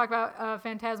 I'm going to talk about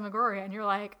Phantasmagoria, and you're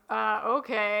like,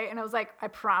 okay, and I was like, I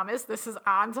promise this is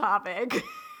on topic.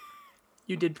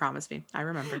 You did promise me. I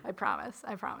remember. I promise.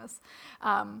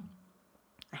 I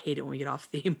hate it when we get off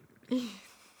theme.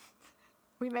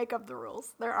 We make up the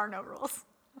rules. There are no rules.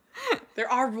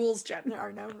 There are rules, Jen. There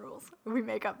are no rules. We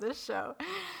make up this show.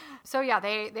 So yeah,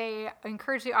 they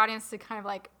encourage the audience to kind of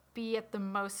like be at the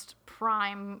most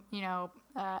prime,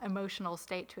 emotional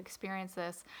state to experience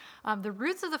this. The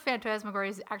roots of the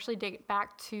Phantasmagoria actually date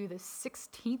back to the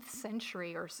 16th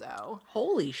century or so.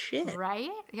 Holy shit.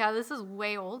 Right? Yeah, this is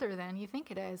way older than you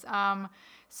think it is.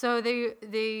 So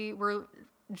they were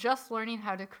just learning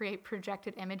how to create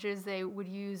projected images. They would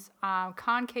use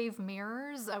concave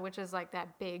mirrors, which is like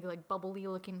that big, like bubbly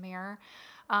looking mirror.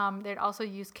 They'd also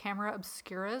use camera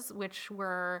obscuras, which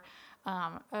were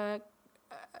a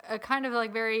kind of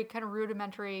like very kind of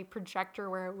rudimentary projector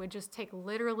where it would just take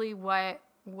literally what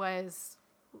was,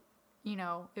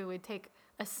 it would take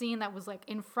a scene that was like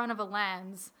in front of a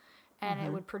lens and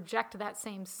it would project that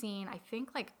same scene, I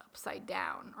think like upside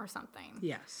down or something.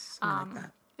 Yes, something like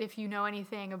that. If you know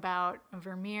anything about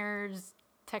Vermeer's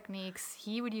techniques,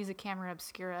 he would use a camera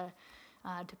obscura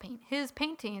to paint his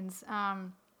paintings. I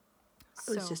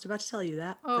was just about to tell you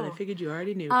that, but I figured you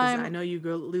already knew because I know you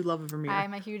love Vermeer.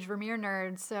 I'm a huge Vermeer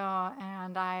nerd,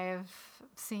 and I've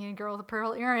seen Girl with a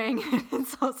Pearl Earring.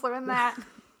 It's also in that.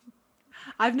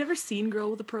 I've never seen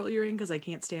Girl with a Pearl Earring because I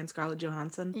can't stand Scarlett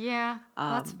Johansson. Yeah,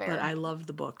 that's fair. But I loved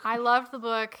the book. I loved the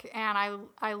book, and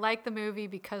I like the movie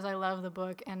because I love the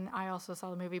book, and I also saw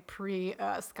the movie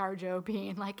pre-ScarJo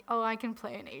being like, oh, I can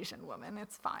play an Asian woman.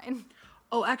 It's fine.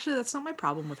 Oh, actually, that's not my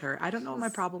problem with her. I don't know what my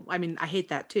problem... I mean, I hate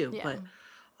that too, but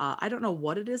I don't know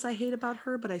what it is I hate about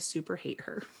her, but I super hate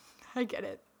her. I get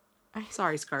it.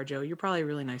 Sorry, ScarJo. You're probably a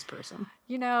really nice person.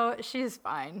 She's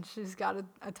fine. She's got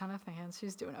a ton of fans.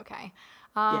 She's doing okay.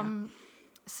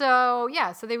 So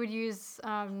they would use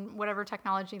whatever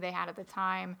technology they had at the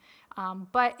time.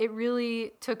 But it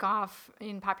really took off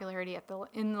in popularity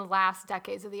in the last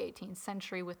decades of the 18th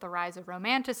century with the rise of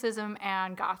Romanticism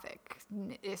and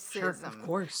Gothicism. Sure, of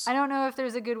course. I don't know if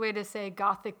there's a good way to say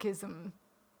Gothicism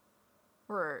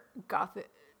or Gothic.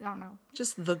 I don't know.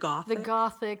 Just the Gothic. The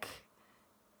Gothic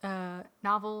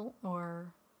novel or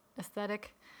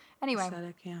aesthetic. Anyway.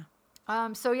 Aesthetic, yeah.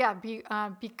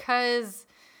 Because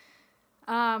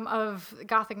of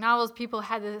Gothic novels, people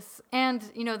had this, and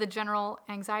the general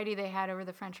anxiety they had over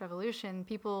the French Revolution,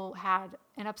 people had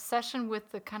an obsession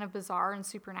with the kind of bizarre and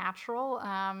supernatural,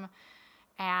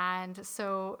 and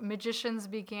so magicians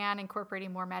began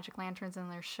incorporating more magic lanterns in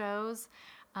their shows,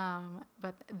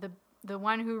 but the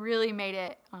one who really made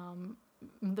it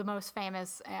the most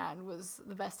famous and was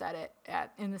the best at it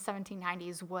in the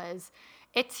 1790s was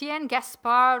Etienne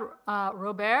Gaspard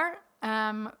Robert,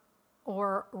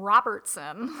 or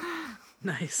Robertson.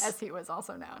 Nice. As he was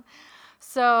also known.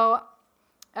 So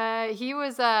he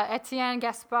was Etienne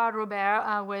Gaspard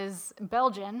Robert was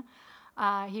Belgian.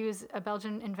 He was a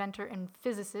Belgian inventor and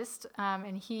physicist,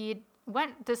 and he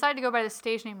decided to go by the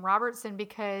stage name Robertson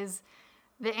because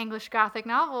the English Gothic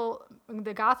novel,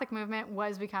 the Gothic movement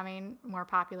was becoming more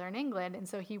popular in England, and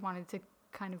so he wanted to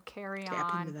kind of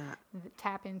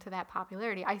tap into that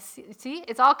popularity. I see,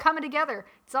 it's all coming together.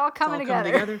 It's all coming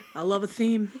together. I love a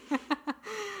theme.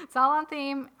 It's all on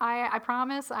theme. I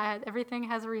promise. Everything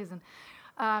has a reason.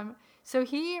 So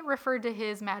he referred to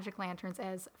his magic lanterns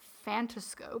as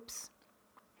phantoscopes.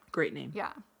 Great name.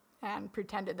 Yeah. And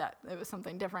pretended that it was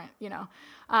something different,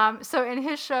 So in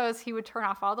his shows, he would turn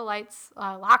off all the lights,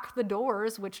 lock the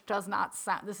doors, which does not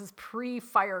sound, this is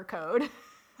pre-fire code.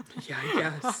 Yeah,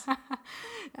 I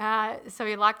guess. So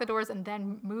he locked the doors and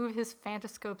then move his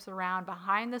phantoscopes around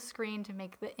behind the screen to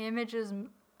make the images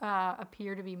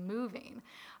appear to be moving.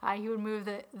 He would move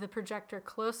the projector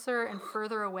closer and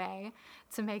further away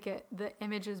to make the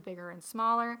images bigger and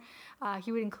smaller.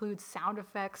 He would include sound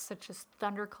effects such as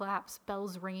thunderclaps,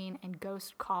 bells ringing, and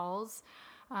ghost calls.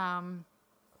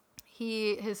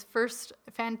 His first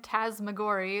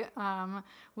phantasmagory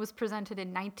was presented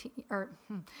in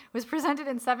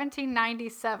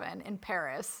 1797 in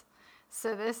Paris.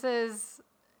 So this is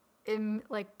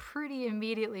pretty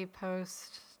immediately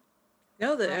post.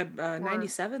 No,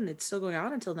 97, it's still going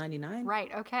on until 99.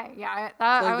 Right, okay. Yeah,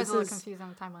 I was a little confused on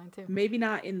the timeline, too. Maybe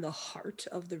not in the heart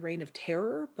of the Reign of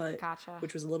Terror, but Gotcha.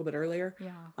 Which was a little bit earlier.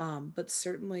 Yeah. But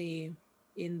certainly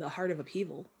in the heart of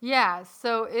upheaval. Yeah,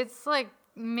 so it's like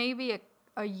maybe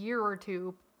a year or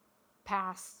two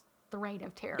past the Reign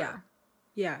of Terror.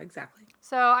 Yeah, exactly.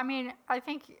 So, I mean, I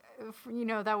think,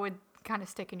 that would kind of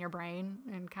stick in your brain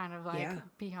and kind of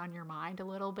be on your mind a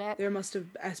little bit. There must have,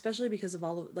 especially because of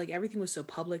all of, everything was so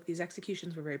public. These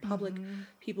executions were very public. Mm-hmm.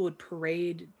 People would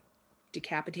parade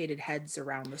decapitated heads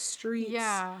around the streets.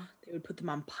 Yeah. They would put them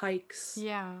on pikes.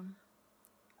 Yeah.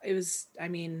 It was, I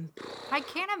mean, I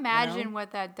can't imagine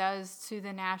what that does to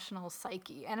the national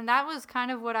psyche. And that was kind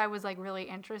of what I was really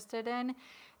interested in.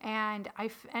 And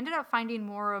I ended up finding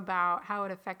more about how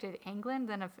it affected England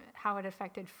than how it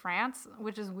affected France,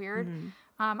 which is weird. Mm-hmm.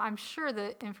 I'm sure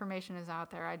the information is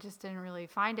out there. I just didn't really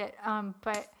find it.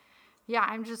 But yeah,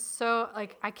 I'm just so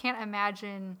I can't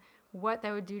imagine what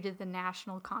that would do to the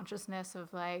national consciousness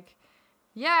of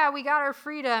yeah, we got our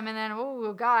freedom, and then,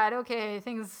 oh, God, okay,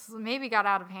 things maybe got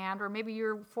out of hand, or maybe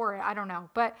you're for it. I don't know.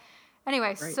 But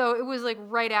anyway, right. So it was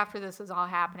right after this was all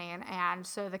happening, and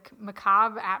so the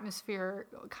macabre atmosphere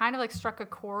kind of struck a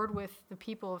chord with the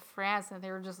people of France, and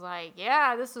they were just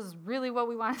yeah, this is really what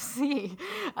we want to see.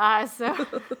 So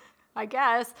I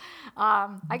guess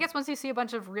once you see a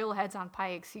bunch of real heads on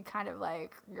pikes, you kind of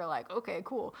you're okay,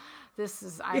 cool. This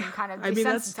is, I'm kind of desensitized. I mean,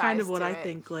 that's kind of what I it.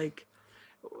 think,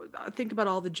 think about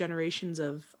all the generations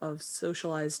of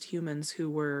socialized humans who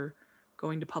were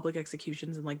going to public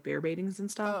executions and bear baitings and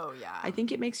stuff. Oh, yeah. I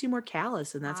think it makes you more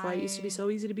callous, and that's why it used to be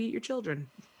so easy to beat your children.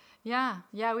 Yeah.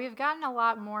 Yeah, we've gotten a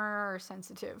lot more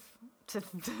sensitive to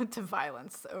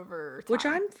violence over time. Which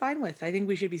I'm fine with. I think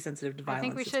we should be sensitive to violence. I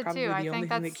think we should, it's probably too. the only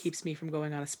thing that keeps me from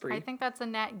going on a spree. I think that's a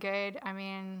net good. I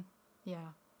mean, yeah.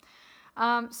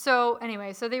 So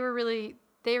anyway, so they were really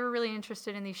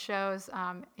interested in these shows.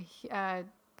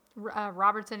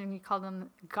 Robertson, and he called them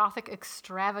Gothic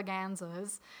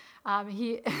extravaganzas.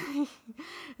 He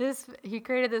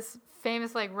created this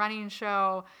famous running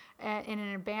show in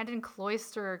an abandoned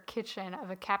cloister kitchen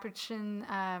of a Capuchin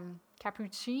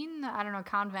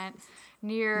convent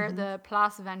near the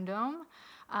Place Vendôme.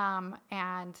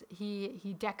 And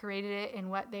he decorated it in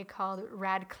what they called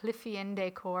Radcliffean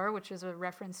decor, which is a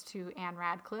reference to Anne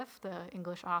Radcliffe, the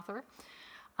English author.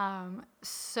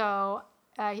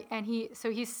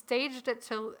 He staged it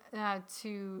to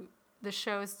the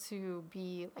shows to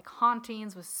be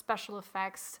hauntings with special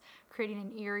effects, creating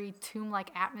an eerie tomb-like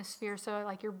atmosphere. So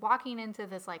you're walking into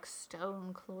this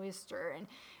stone cloister,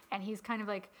 and he's kind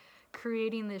of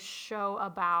creating this show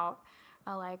about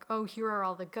oh, here are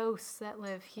all the ghosts that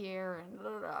live here, and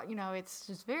it's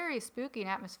just very spooky and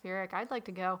atmospheric. I'd like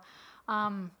to go.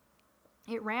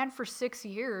 It ran for 6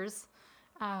 years.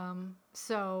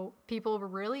 So people were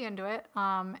really into it.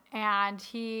 And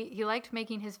he liked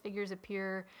making his figures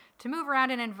appear to move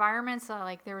around in environments.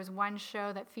 There was one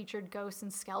show that featured ghosts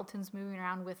and skeletons moving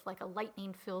around with a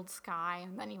lightning filled sky.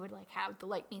 And then he would have the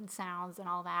lightning sounds and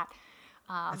all that.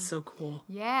 That's so cool.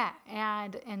 Yeah.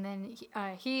 And then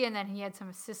he had some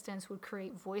assistants would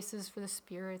create voices for the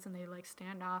spirits, and they'd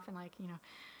stand off and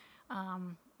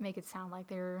make it sound like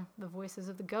they're the voices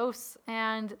of the ghosts.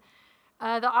 And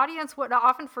the audience would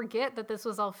often forget that this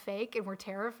was all fake and were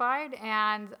terrified.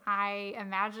 And I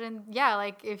imagine,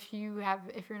 if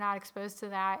you're not exposed to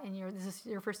that and this is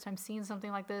your first time seeing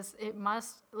something like this, it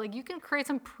must, you can create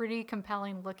some pretty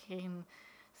compelling looking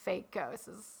fake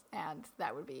ghosts, and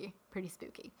that would be pretty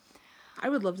spooky. I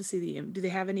would love to see do they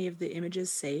have any of the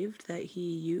images saved that he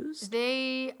used?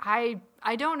 I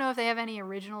don't know if they have any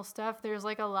original stuff. There's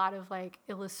a lot of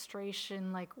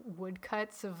illustration,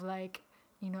 woodcuts of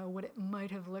what it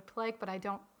might have looked like, but I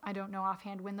don't know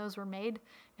offhand when those were made,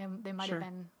 and they might Sure. have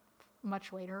been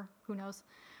much later. Who knows?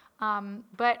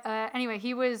 But anyway,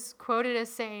 he was quoted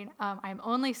as saying, "I'm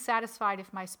only satisfied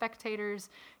if my spectators,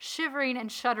 shivering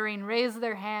and shuddering, raise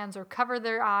their hands or cover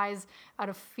their eyes out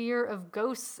of fear of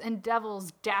ghosts and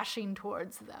devils dashing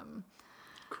towards them,"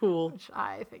 Cool. which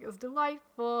I think is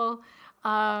delightful.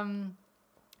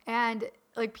 And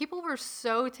like people were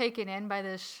so taken in by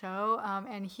this show,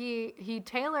 and he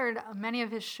tailored many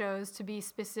of his shows to be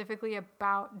specifically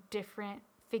about different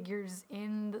figures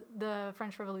in the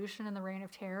French Revolution and the Reign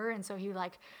of Terror, and so he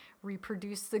like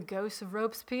reproduced the ghosts of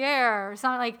Robespierre or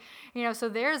something, like, so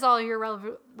there's all your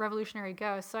revolutionary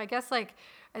ghosts. So I guess like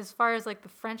as far as like the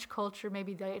French culture,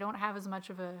 maybe they don't have as much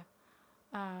of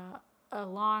a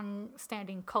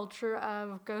long-standing culture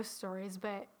of ghost stories,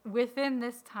 but within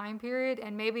this time period,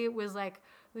 and maybe it was like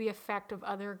the effect of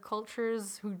other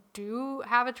cultures who do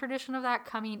have a tradition of that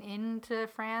coming into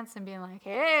France and being like,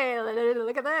 hey,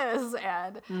 look at this.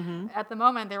 And at the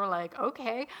moment they were like,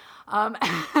 okay. And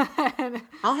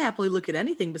I'll happily look at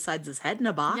anything besides this head in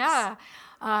a box. yeah.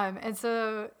 And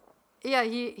so, yeah,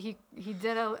 he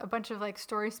did a bunch of like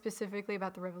stories specifically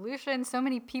about the revolution. So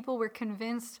many people were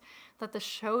convinced that the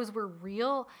shows were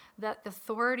real that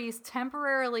authorities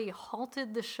temporarily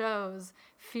halted the shows,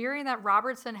 fearing that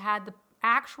Robertson had the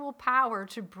actual power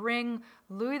to bring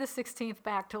Louis XVI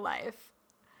back to life.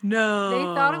 No. They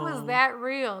thought it was that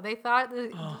real. They thought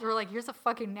they were like, here's a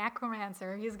fucking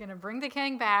necromancer. He's going to bring the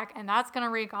king back, and that's going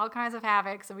to wreak all kinds of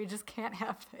havoc, so we just can't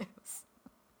have this.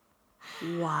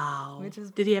 Wow. Which is-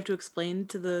 Did he have to explain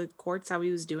to the courts how he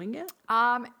was doing it?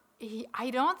 I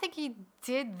don't think he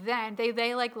did then.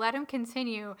 They like let him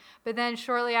continue, but then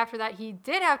shortly after that, he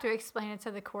did have to explain it to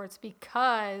the courts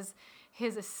because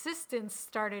his assistants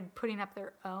started putting up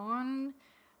their own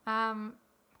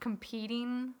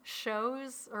competing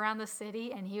shows around the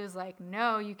city, and he was like,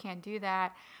 no, you can't do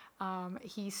that.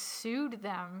 He sued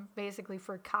them basically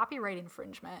for copyright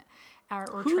infringement or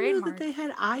Who knew trademark. that they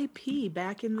had IP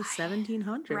back in the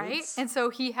 1700s? Right? And so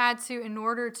he had to, in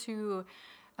order to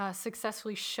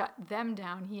successfully shut them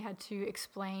down, he had to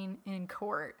explain in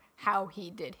court how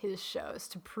he did his shows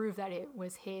to prove that it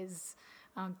was his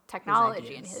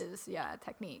technology and ideas. his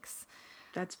techniques.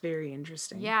 That's very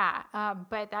interesting. Yeah,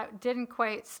 but that didn't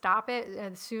quite stop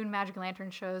it. Soon Magic Lantern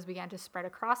shows began to spread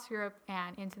across Europe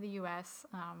and into the U.S.,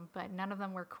 but none of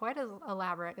them were quite as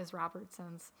elaborate as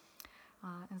Robertson's.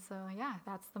 And so, yeah,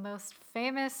 that's the most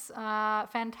famous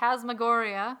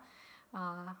Phantasmagoria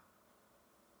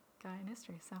guy in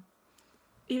history. So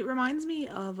It reminds me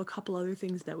of a couple other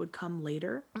things that would come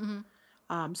later.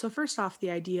 So first off, the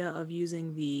idea of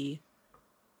using the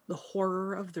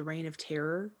horror of the Reign of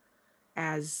Terror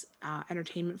as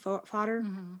entertainment fodder.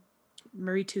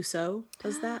 Marie Tussaud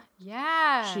does that.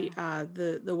 yeah, She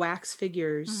the wax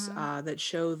figures that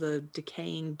show the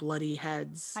decaying bloody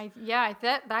heads.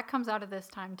 that comes out of this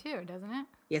time too, doesn't it?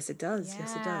 Yes, it does.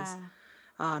 Yes, it does.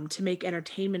 Yeah. To make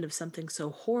entertainment of something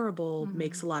so horrible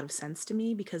makes a lot of sense to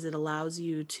me because it allows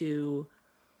you to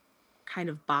kind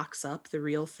of box up the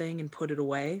real thing and put it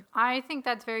away. I think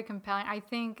that's very compelling. I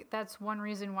think that's one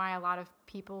reason why a lot of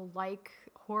people like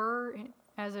horror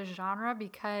as a genre,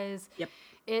 because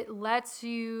it lets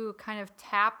you kind of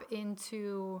tap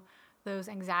into those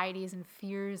anxieties and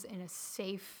fears in a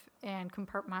safe and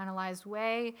compartmentalized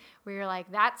way where you're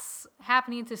like, that's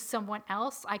happening to someone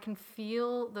else. I can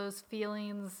feel those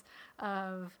feelings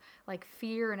of like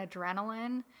fear and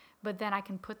adrenaline, but then I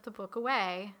can put the book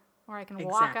away, or I can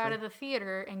walk out of the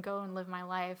theater and go and live my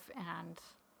life and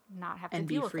not have to And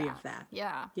deal be free with of that.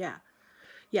 Yeah. Yeah.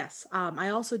 Yes. I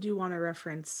also do want to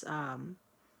reference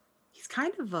he's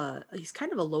kind of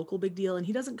a local big deal, and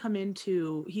he doesn't come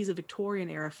into he's a Victorian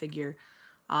era figure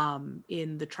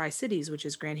in the Tri-Cities, which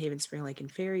is Grand Haven, Spring Lake,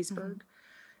 and Ferrysburg.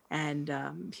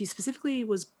 And he specifically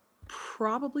was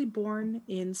probably born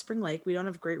in Spring Lake. We don't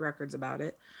have great records about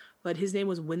it, but his name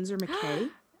was Windsor McKay.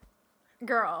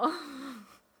 Girl.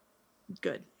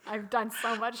 Good. I've done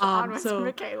so much on Windsor so-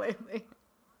 McKay lately.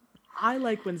 I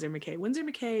like Windsor McKay. Windsor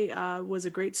McKay was a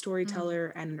great storyteller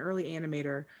and an early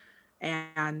animator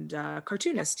and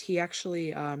cartoonist. He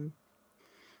actually, on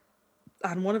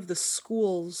one of the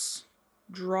school's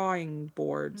drawing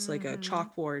boards, like a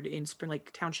chalkboard in Spring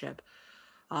Lake Township,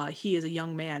 he, as a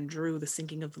young man, drew the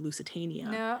sinking of the Lusitania.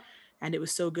 No, And it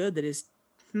was so good that his...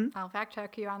 I'll fact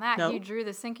check you on that. No? You drew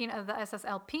the sinking of the SS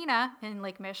Alpina in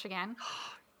Lake Michigan.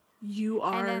 You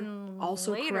are then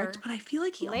also later- correct, but I feel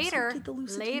like he also did the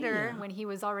Lusitania. Later, when he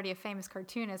was already a famous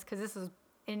cartoonist, because this was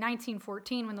in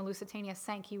 1914 when the Lusitania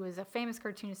sank, he was a famous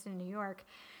cartoonist in New York,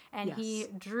 and he Yes.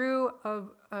 drew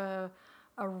a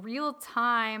a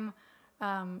real-time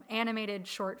animated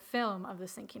short film of the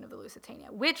sinking of the Lusitania,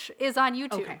 which is on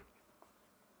YouTube. Okay.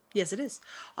 Yes, it is.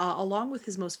 Along with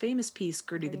his most famous piece,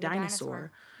 Gertie the Gertie the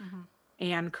Dinosaur,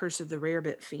 and Curse of the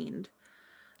Rarebit Fiend.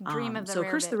 Dream of the so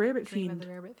Rarebit. Curse of the Rarebit Dream of Fiend. the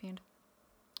Rarebit Fiend.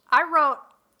 I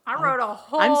wrote a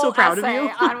whole I'm so proud of essay you.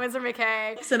 on Winsor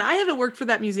McCay. Listen, I haven't worked for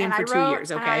that museum for 2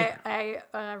 years, okay? I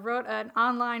wrote an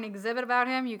online exhibit about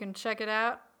him. You can check it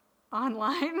out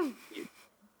online.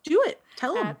 Do it.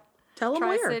 Tell them. Tell them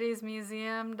where.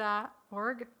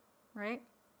 TriCitiesMuseum.org, right?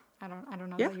 I don't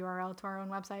know the URL to our own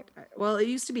website. Well, it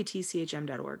used to be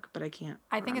tchm.org, but I can't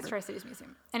I think it's remember. Tri-Cities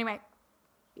Museum. Anyway.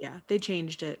 Yeah, they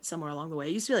changed it somewhere along the way.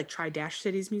 It used to be like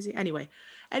Tri-Cities Museum. Anyway,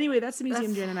 that's the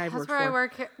museum Jen and I have worked for. That's where I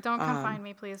work. Don't come find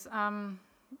me, please.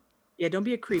 Yeah, don't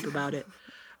be a creep about it.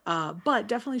 But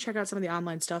definitely check out some of the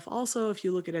online stuff. Also, if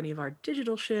you look at any of our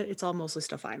digital shit, it's all mostly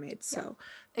stuff I made. So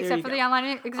except for the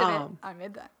online exhibit, I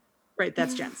made that. Right,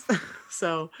 that's Jen's.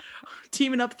 So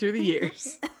teaming up through the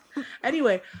years.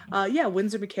 Anyway,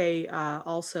 Winsor McCay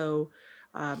also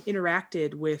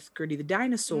interacted with Gertie the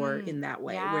Dinosaur in that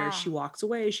way, where she walks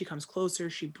away, she comes closer,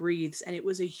 she breathes, and it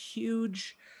was a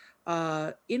huge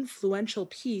influential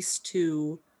piece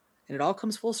to, and it all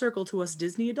comes full circle to us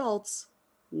Disney adults,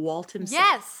 Walt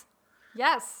himself.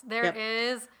 Yes, there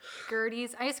is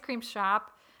Gertie's ice cream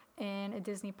shop in a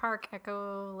Disney park,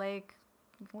 Echo Lake.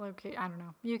 I don't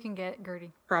know. You can get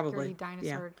Gertie. Probably. Gertie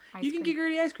Dinosaur ice You can cream. get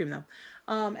Gertie ice cream, though.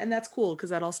 And that's cool,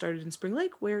 because that all started in Spring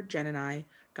Lake, where Jen and I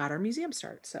got our museum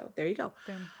start. So there you go.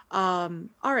 Boom.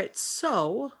 All right.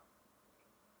 So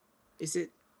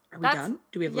are we done?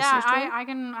 Do we have listener story?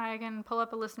 I can pull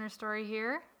up a listener story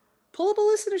here. Pull up a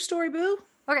listener story, boo.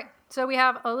 Okay. So we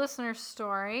have a listener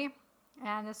story,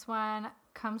 and this one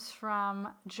comes from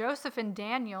Joseph and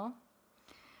Daniel.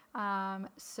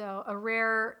 So a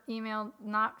rare email,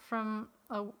 not from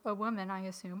a woman, I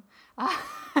assume.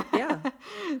 Yeah.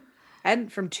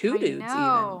 And from two dudes even.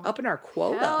 Up in our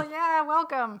quota. Hell yeah,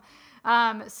 welcome.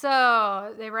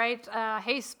 So they write,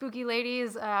 hey, spooky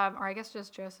ladies, or I guess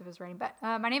just Joseph is writing, but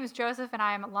my name is Joseph and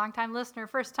I am a longtime listener,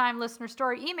 first-time listener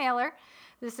story emailer.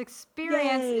 This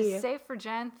experience is safe for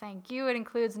Jen. Thank you. It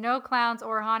includes no clowns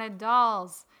or haunted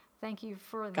dolls. Thank you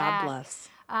for that. God bless.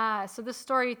 So this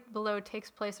story below takes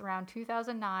place around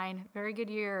 2009. Very good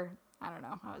year. I don't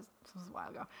know. This was a while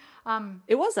ago.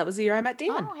 That was the year I met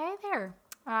Damon. Oh, hey there.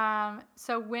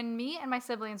 So when me and my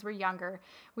siblings were younger,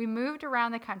 we moved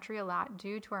around the country a lot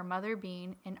due to our mother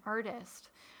being an artist.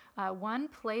 One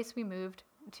place we moved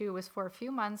to was for a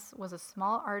few months was a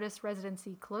small artist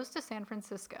residency close to San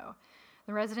Francisco.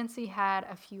 The residency had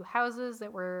a few houses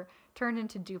that were turned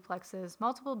into duplexes,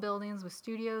 multiple buildings with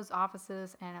studios,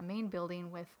 offices, and a main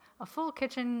building with a full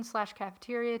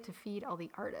kitchen/cafeteria to feed all the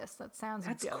artists. That sounds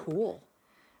dope. That's cool.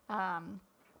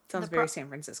 Sounds very San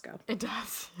Francisco. It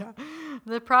does, yeah.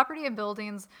 The property and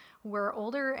buildings were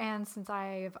older, and since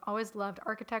I've always loved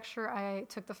architecture, I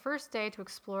took the first day to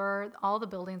explore all the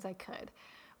buildings I could.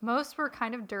 Most were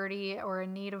kind of dirty or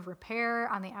in need of repair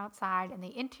on the outside, and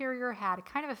the interior had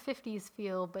kind of a 50s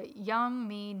feel, but young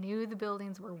me knew the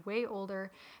buildings were way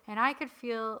older, and I could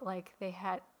feel like they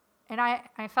had, and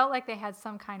I felt like they had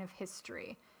some kind of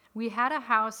history. We had a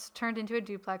house turned into a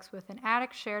duplex with an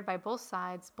attic shared by both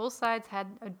sides. Both sides had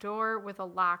a door with a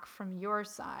lock from your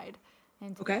side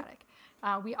into the attic.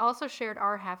 We also shared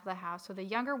our half of the house with a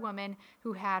younger woman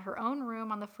who had her own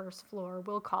room on the first floor.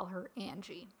 We'll call her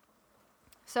Angie.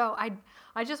 So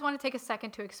I just want to take a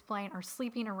second to explain our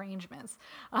sleeping arrangements.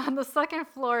 On the second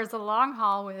floor is a long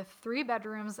hall with 3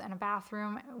 bedrooms and a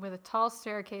bathroom with a tall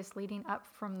staircase leading up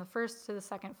from the first to the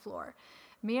second floor.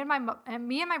 Me and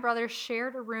my brother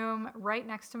shared a room right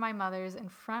next to my mother's in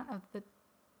front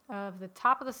of the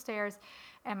top of the stairs,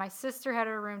 and my sister had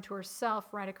a room to herself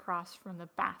right across from the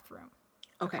bathroom.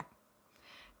 Okay.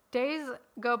 Days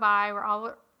go by, we're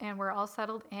all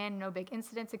settled in, no big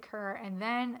incidents occur, and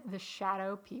then the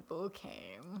shadow people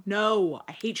came. No,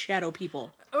 I hate shadow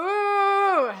people.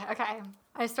 Ooh, okay.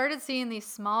 I started seeing these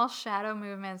small shadow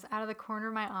movements out of the corner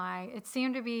of my eye. It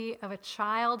seemed to be of a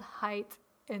child height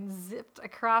and zipped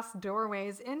across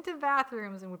doorways into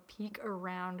bathrooms and would peek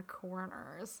around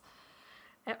corners.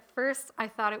 At first, I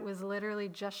thought it was literally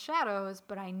just shadows,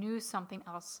 but I knew something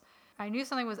else. I knew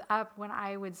something was up when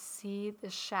I would see the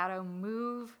shadow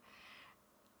move,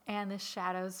 and the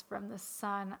shadows from the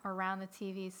sun around the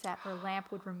TV set or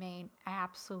lamp would remain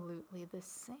absolutely the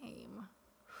same.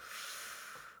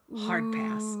 Hard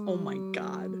pass. Oh my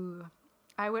God.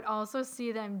 I would also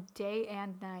see them day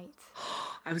and night.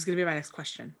 I was going to be my next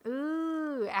question.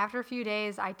 Ooh. After a few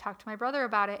days, I talked to my brother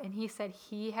about it, and he said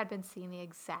he had been seeing the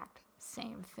exact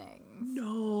same things.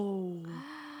 No.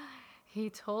 He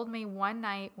told me one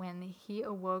night when he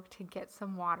awoke to get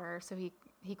some water. So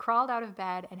he crawled out of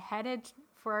bed and headed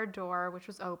for our door, which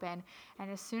was open. And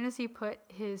as soon as he put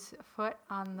his foot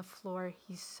on the floor,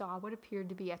 he saw what appeared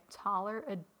to be a taller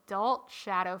adult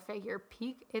shadow figure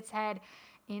peek its head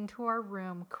into our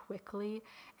room quickly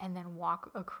and then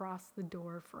walk across the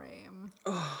door frame.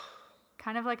 Oh,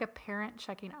 Kind of like a parent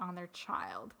checking on their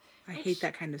child. I hate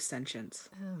that kind of sentience.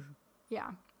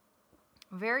 Yeah.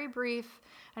 Very brief,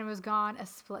 and was gone a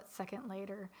split second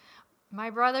later. My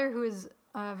brother, who is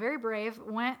very brave,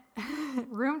 went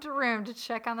room to room to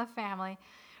check on the family.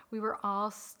 We were all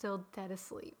still dead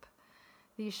asleep.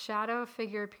 These shadow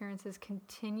figure appearances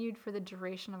continued for the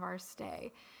duration of our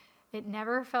stay. It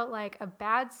never felt like a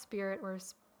bad spirit or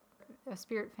a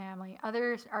spirit family.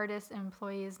 Other artists and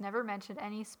employees never mentioned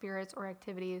any spirits or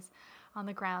activities on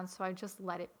the grounds, so I just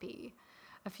let it be.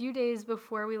 A few days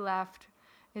before we left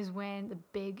is when the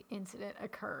big incident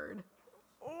occurred.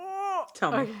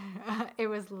 Tell me. It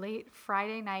was late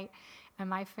Friday night, and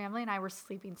my family and I were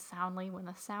sleeping soundly when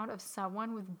the sound of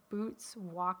someone with boots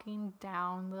walking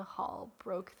down the hall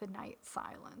broke the night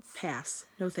silence. Pass.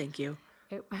 No, thank you.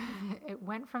 It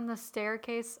went from the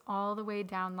staircase all the way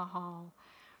down the hall.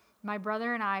 My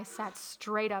brother and I sat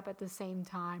straight up at the same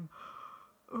time.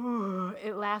 Ooh,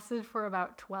 it lasted for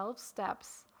about 12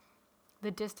 steps,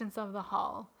 the distance of the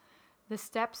hall. The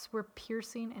steps were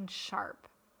piercing and sharp.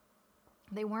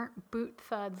 They weren't boot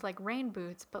thuds like rain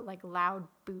boots, but like loud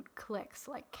boot clicks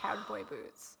like cowboy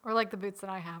boots. Or like the boots that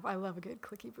I have. I love a good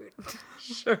clicky boot.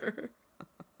 Sure.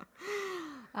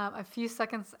 A few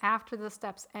seconds after the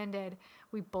steps ended,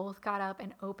 we both got up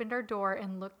and opened our door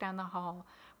and looked down the hall.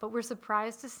 But we're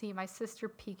surprised to see my sister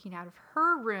peeking out of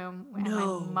her room and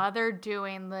No. my mother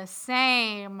doing the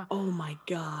same. Oh my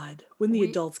God. When the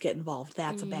adults get involved,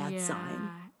 that's a bad Yeah. sign.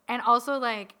 And also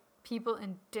like people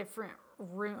in different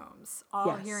rooms all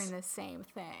Yes. hearing the same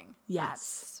thing.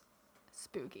 Yes. That's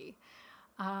spooky.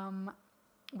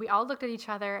 We all looked at each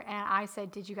other and I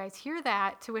said, "Did you guys hear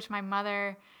that?" To which my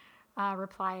mother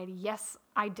replied, "Yes,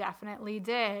 I definitely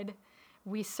did.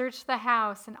 We searched the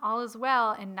house and all is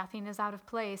well and nothing is out of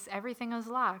place. Everything is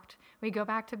locked. We go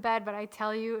back to bed, but I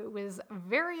tell you, it was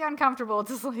very uncomfortable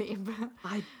to sleep."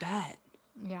 I bet.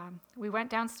 Yeah. We went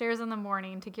downstairs in the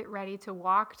morning to get ready to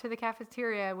walk to the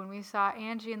cafeteria when we saw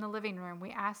Angie in the living room.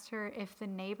 We asked her if the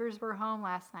neighbors were home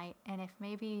last night and if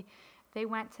maybe they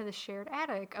went to the shared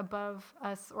attic above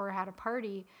us or had a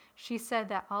party. She said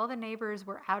that all the neighbors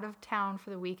were out of town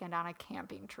for the weekend on a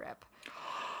camping trip.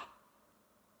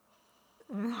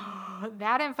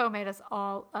 That info made us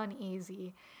all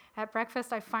uneasy. At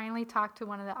breakfast, I finally talked to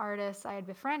one of the artists I had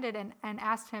befriended and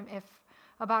asked him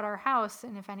about our house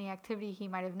and if any activity he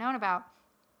might have known about.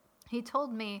 He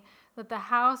told me that the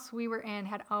house we were in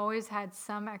had always had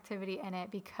some activity in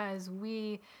it because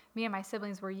me and my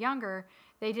siblings were younger.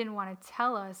 They didn't want to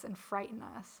tell us and frighten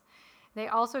us. They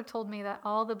also told me that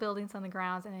all the buildings on the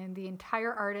grounds and in the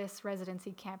entire artist's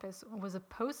residency campus was a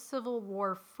post-Civil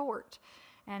War fort,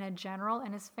 and a general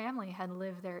and his family had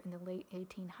lived there in the late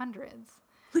 1800s.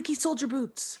 Clicky soldier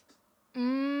boots.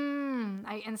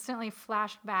 I instantly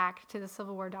flashed back to the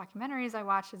Civil War documentaries I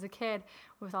watched as a kid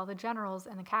with all the generals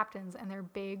and the captains and their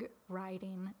big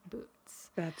riding boots.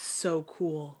 That's so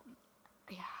cool.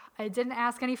 Yeah, I didn't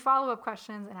ask any follow-up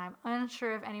questions, and I'm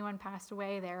unsure if anyone passed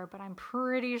away there, but I'm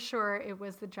pretty sure it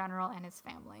was the general and his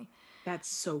family. That's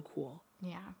so cool.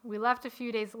 Yeah, we left a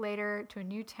few days later to a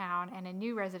new town and a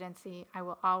new residency. I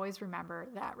will always remember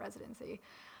that residency.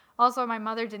 Also, my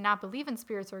mother did not believe in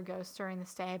spirits or ghosts during the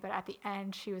stay, but at the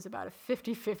end, she was about a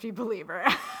 50-50 believer.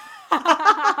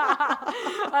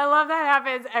 I love that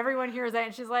happens. Everyone hears that,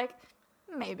 and she's like,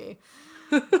 maybe.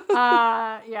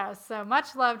 Yeah, so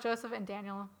much love, Joseph and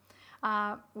Daniel,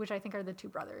 which I think are the two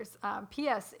brothers.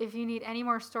 P.S. If you need any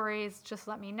more stories, just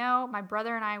let me know. My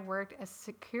brother and I worked as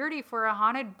security for a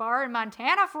haunted bar in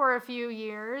Montana for a few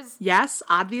years. Yes,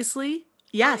 obviously.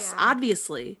 Yes, yeah.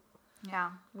 obviously.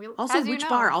 Yeah. Also, which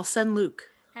bar? I'll send Luke.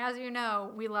 As you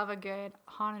know, we love a good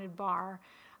haunted bar.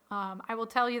 I will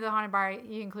tell you the haunted bar,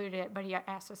 he included it, but he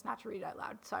asked us not to read it out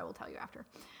loud, so I will tell you after.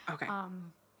 Okay.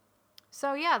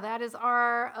 So yeah, that is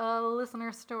our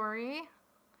listener story.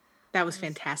 That was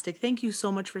fantastic. Thank you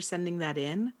so much for sending that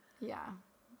in. Yeah.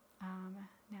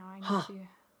 Now I need to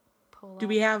pull Do up.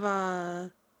 we have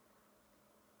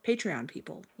Patreon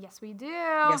people? Yes, we do.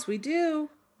 Yes, we do.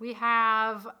 We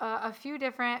have a few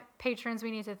different patrons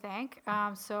we need to thank.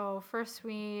 So first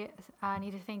we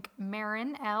need to thank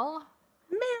Marin L.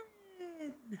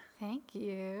 Marin. Thank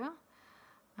you.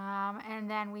 And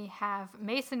then we have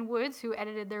Mason Woods, who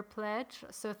edited their pledge.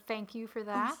 So thank you for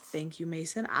that. Thank you,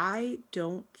 Mason. I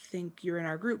don't think you're in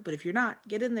our group, but if you're not,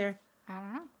 get in there. I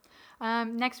don't know.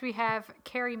 Next, we have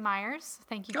Carrie Myers.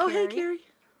 Thank you, Oh, Carrie. hey, Carrie.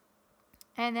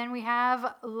 And then we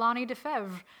have Lonnie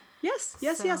DeFevre. Yes.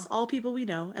 All people we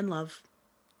know and love.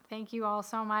 Thank you all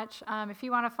so much. If you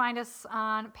want to find us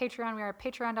on Patreon, we are at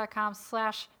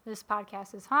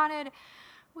patreon.com/thispodcastishaunted.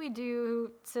 We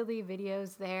do silly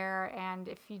videos there, and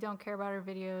if you don't care about our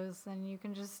videos, then you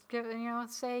can just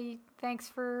say thanks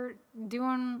for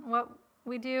doing what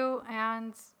we do,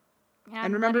 and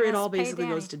remember, it all basically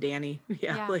goes to Danny.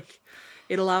 Yeah, like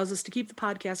it allows us to keep the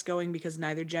podcast going because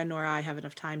neither Jen nor I have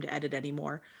enough time to edit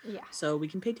anymore. Yeah. So we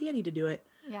can pay Danny to do it.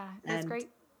 Yeah, that's great.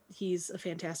 He's a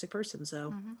fantastic person.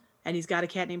 So, and he's got a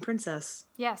cat named Princess.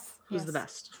 Yes. Who's the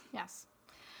best. Yes.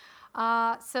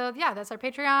 So yeah, that's our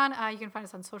Patreon. You can find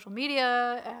us on social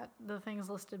media at the things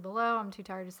listed below. I'm too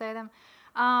tired to say them.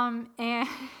 And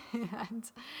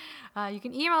you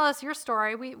can email us your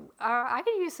story. I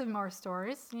could use some more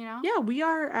stories, Yeah, we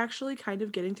are actually kind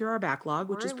of getting through our backlog,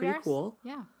 which is pretty cool.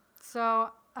 Yeah.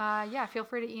 So, feel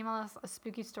free to email us a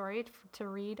spooky story to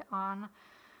read on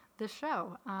the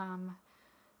show.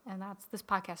 And that's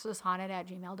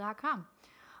thispodcastishaunted@gmail.com.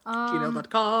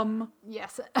 gmail.com.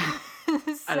 Yes. I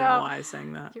don't know why I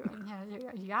sang that. You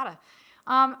gotta.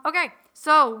 Okay,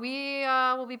 so we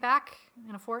will be back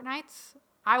in a fortnight.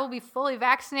 I will be fully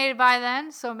vaccinated by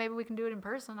then, so maybe we can do it in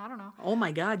person. I don't know. Oh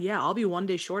my God, yeah. I'll be 1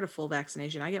 day short of full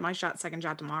vaccination. I get my second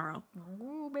shot tomorrow.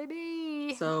 Ooh,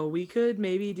 baby. So we could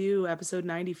maybe do episode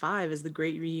 95 as the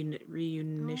great reunion.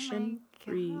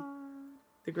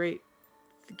 The great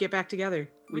get back together.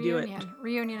 We do it.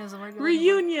 Reunion is the word.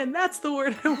 Reunion. That's the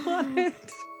word I wanted.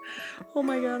 Oh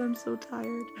my God, I'm so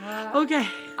tired. Okay.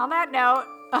 On that note,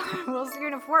 we'll see you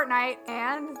in a fortnight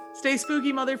and stay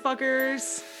spooky,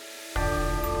 motherfuckers.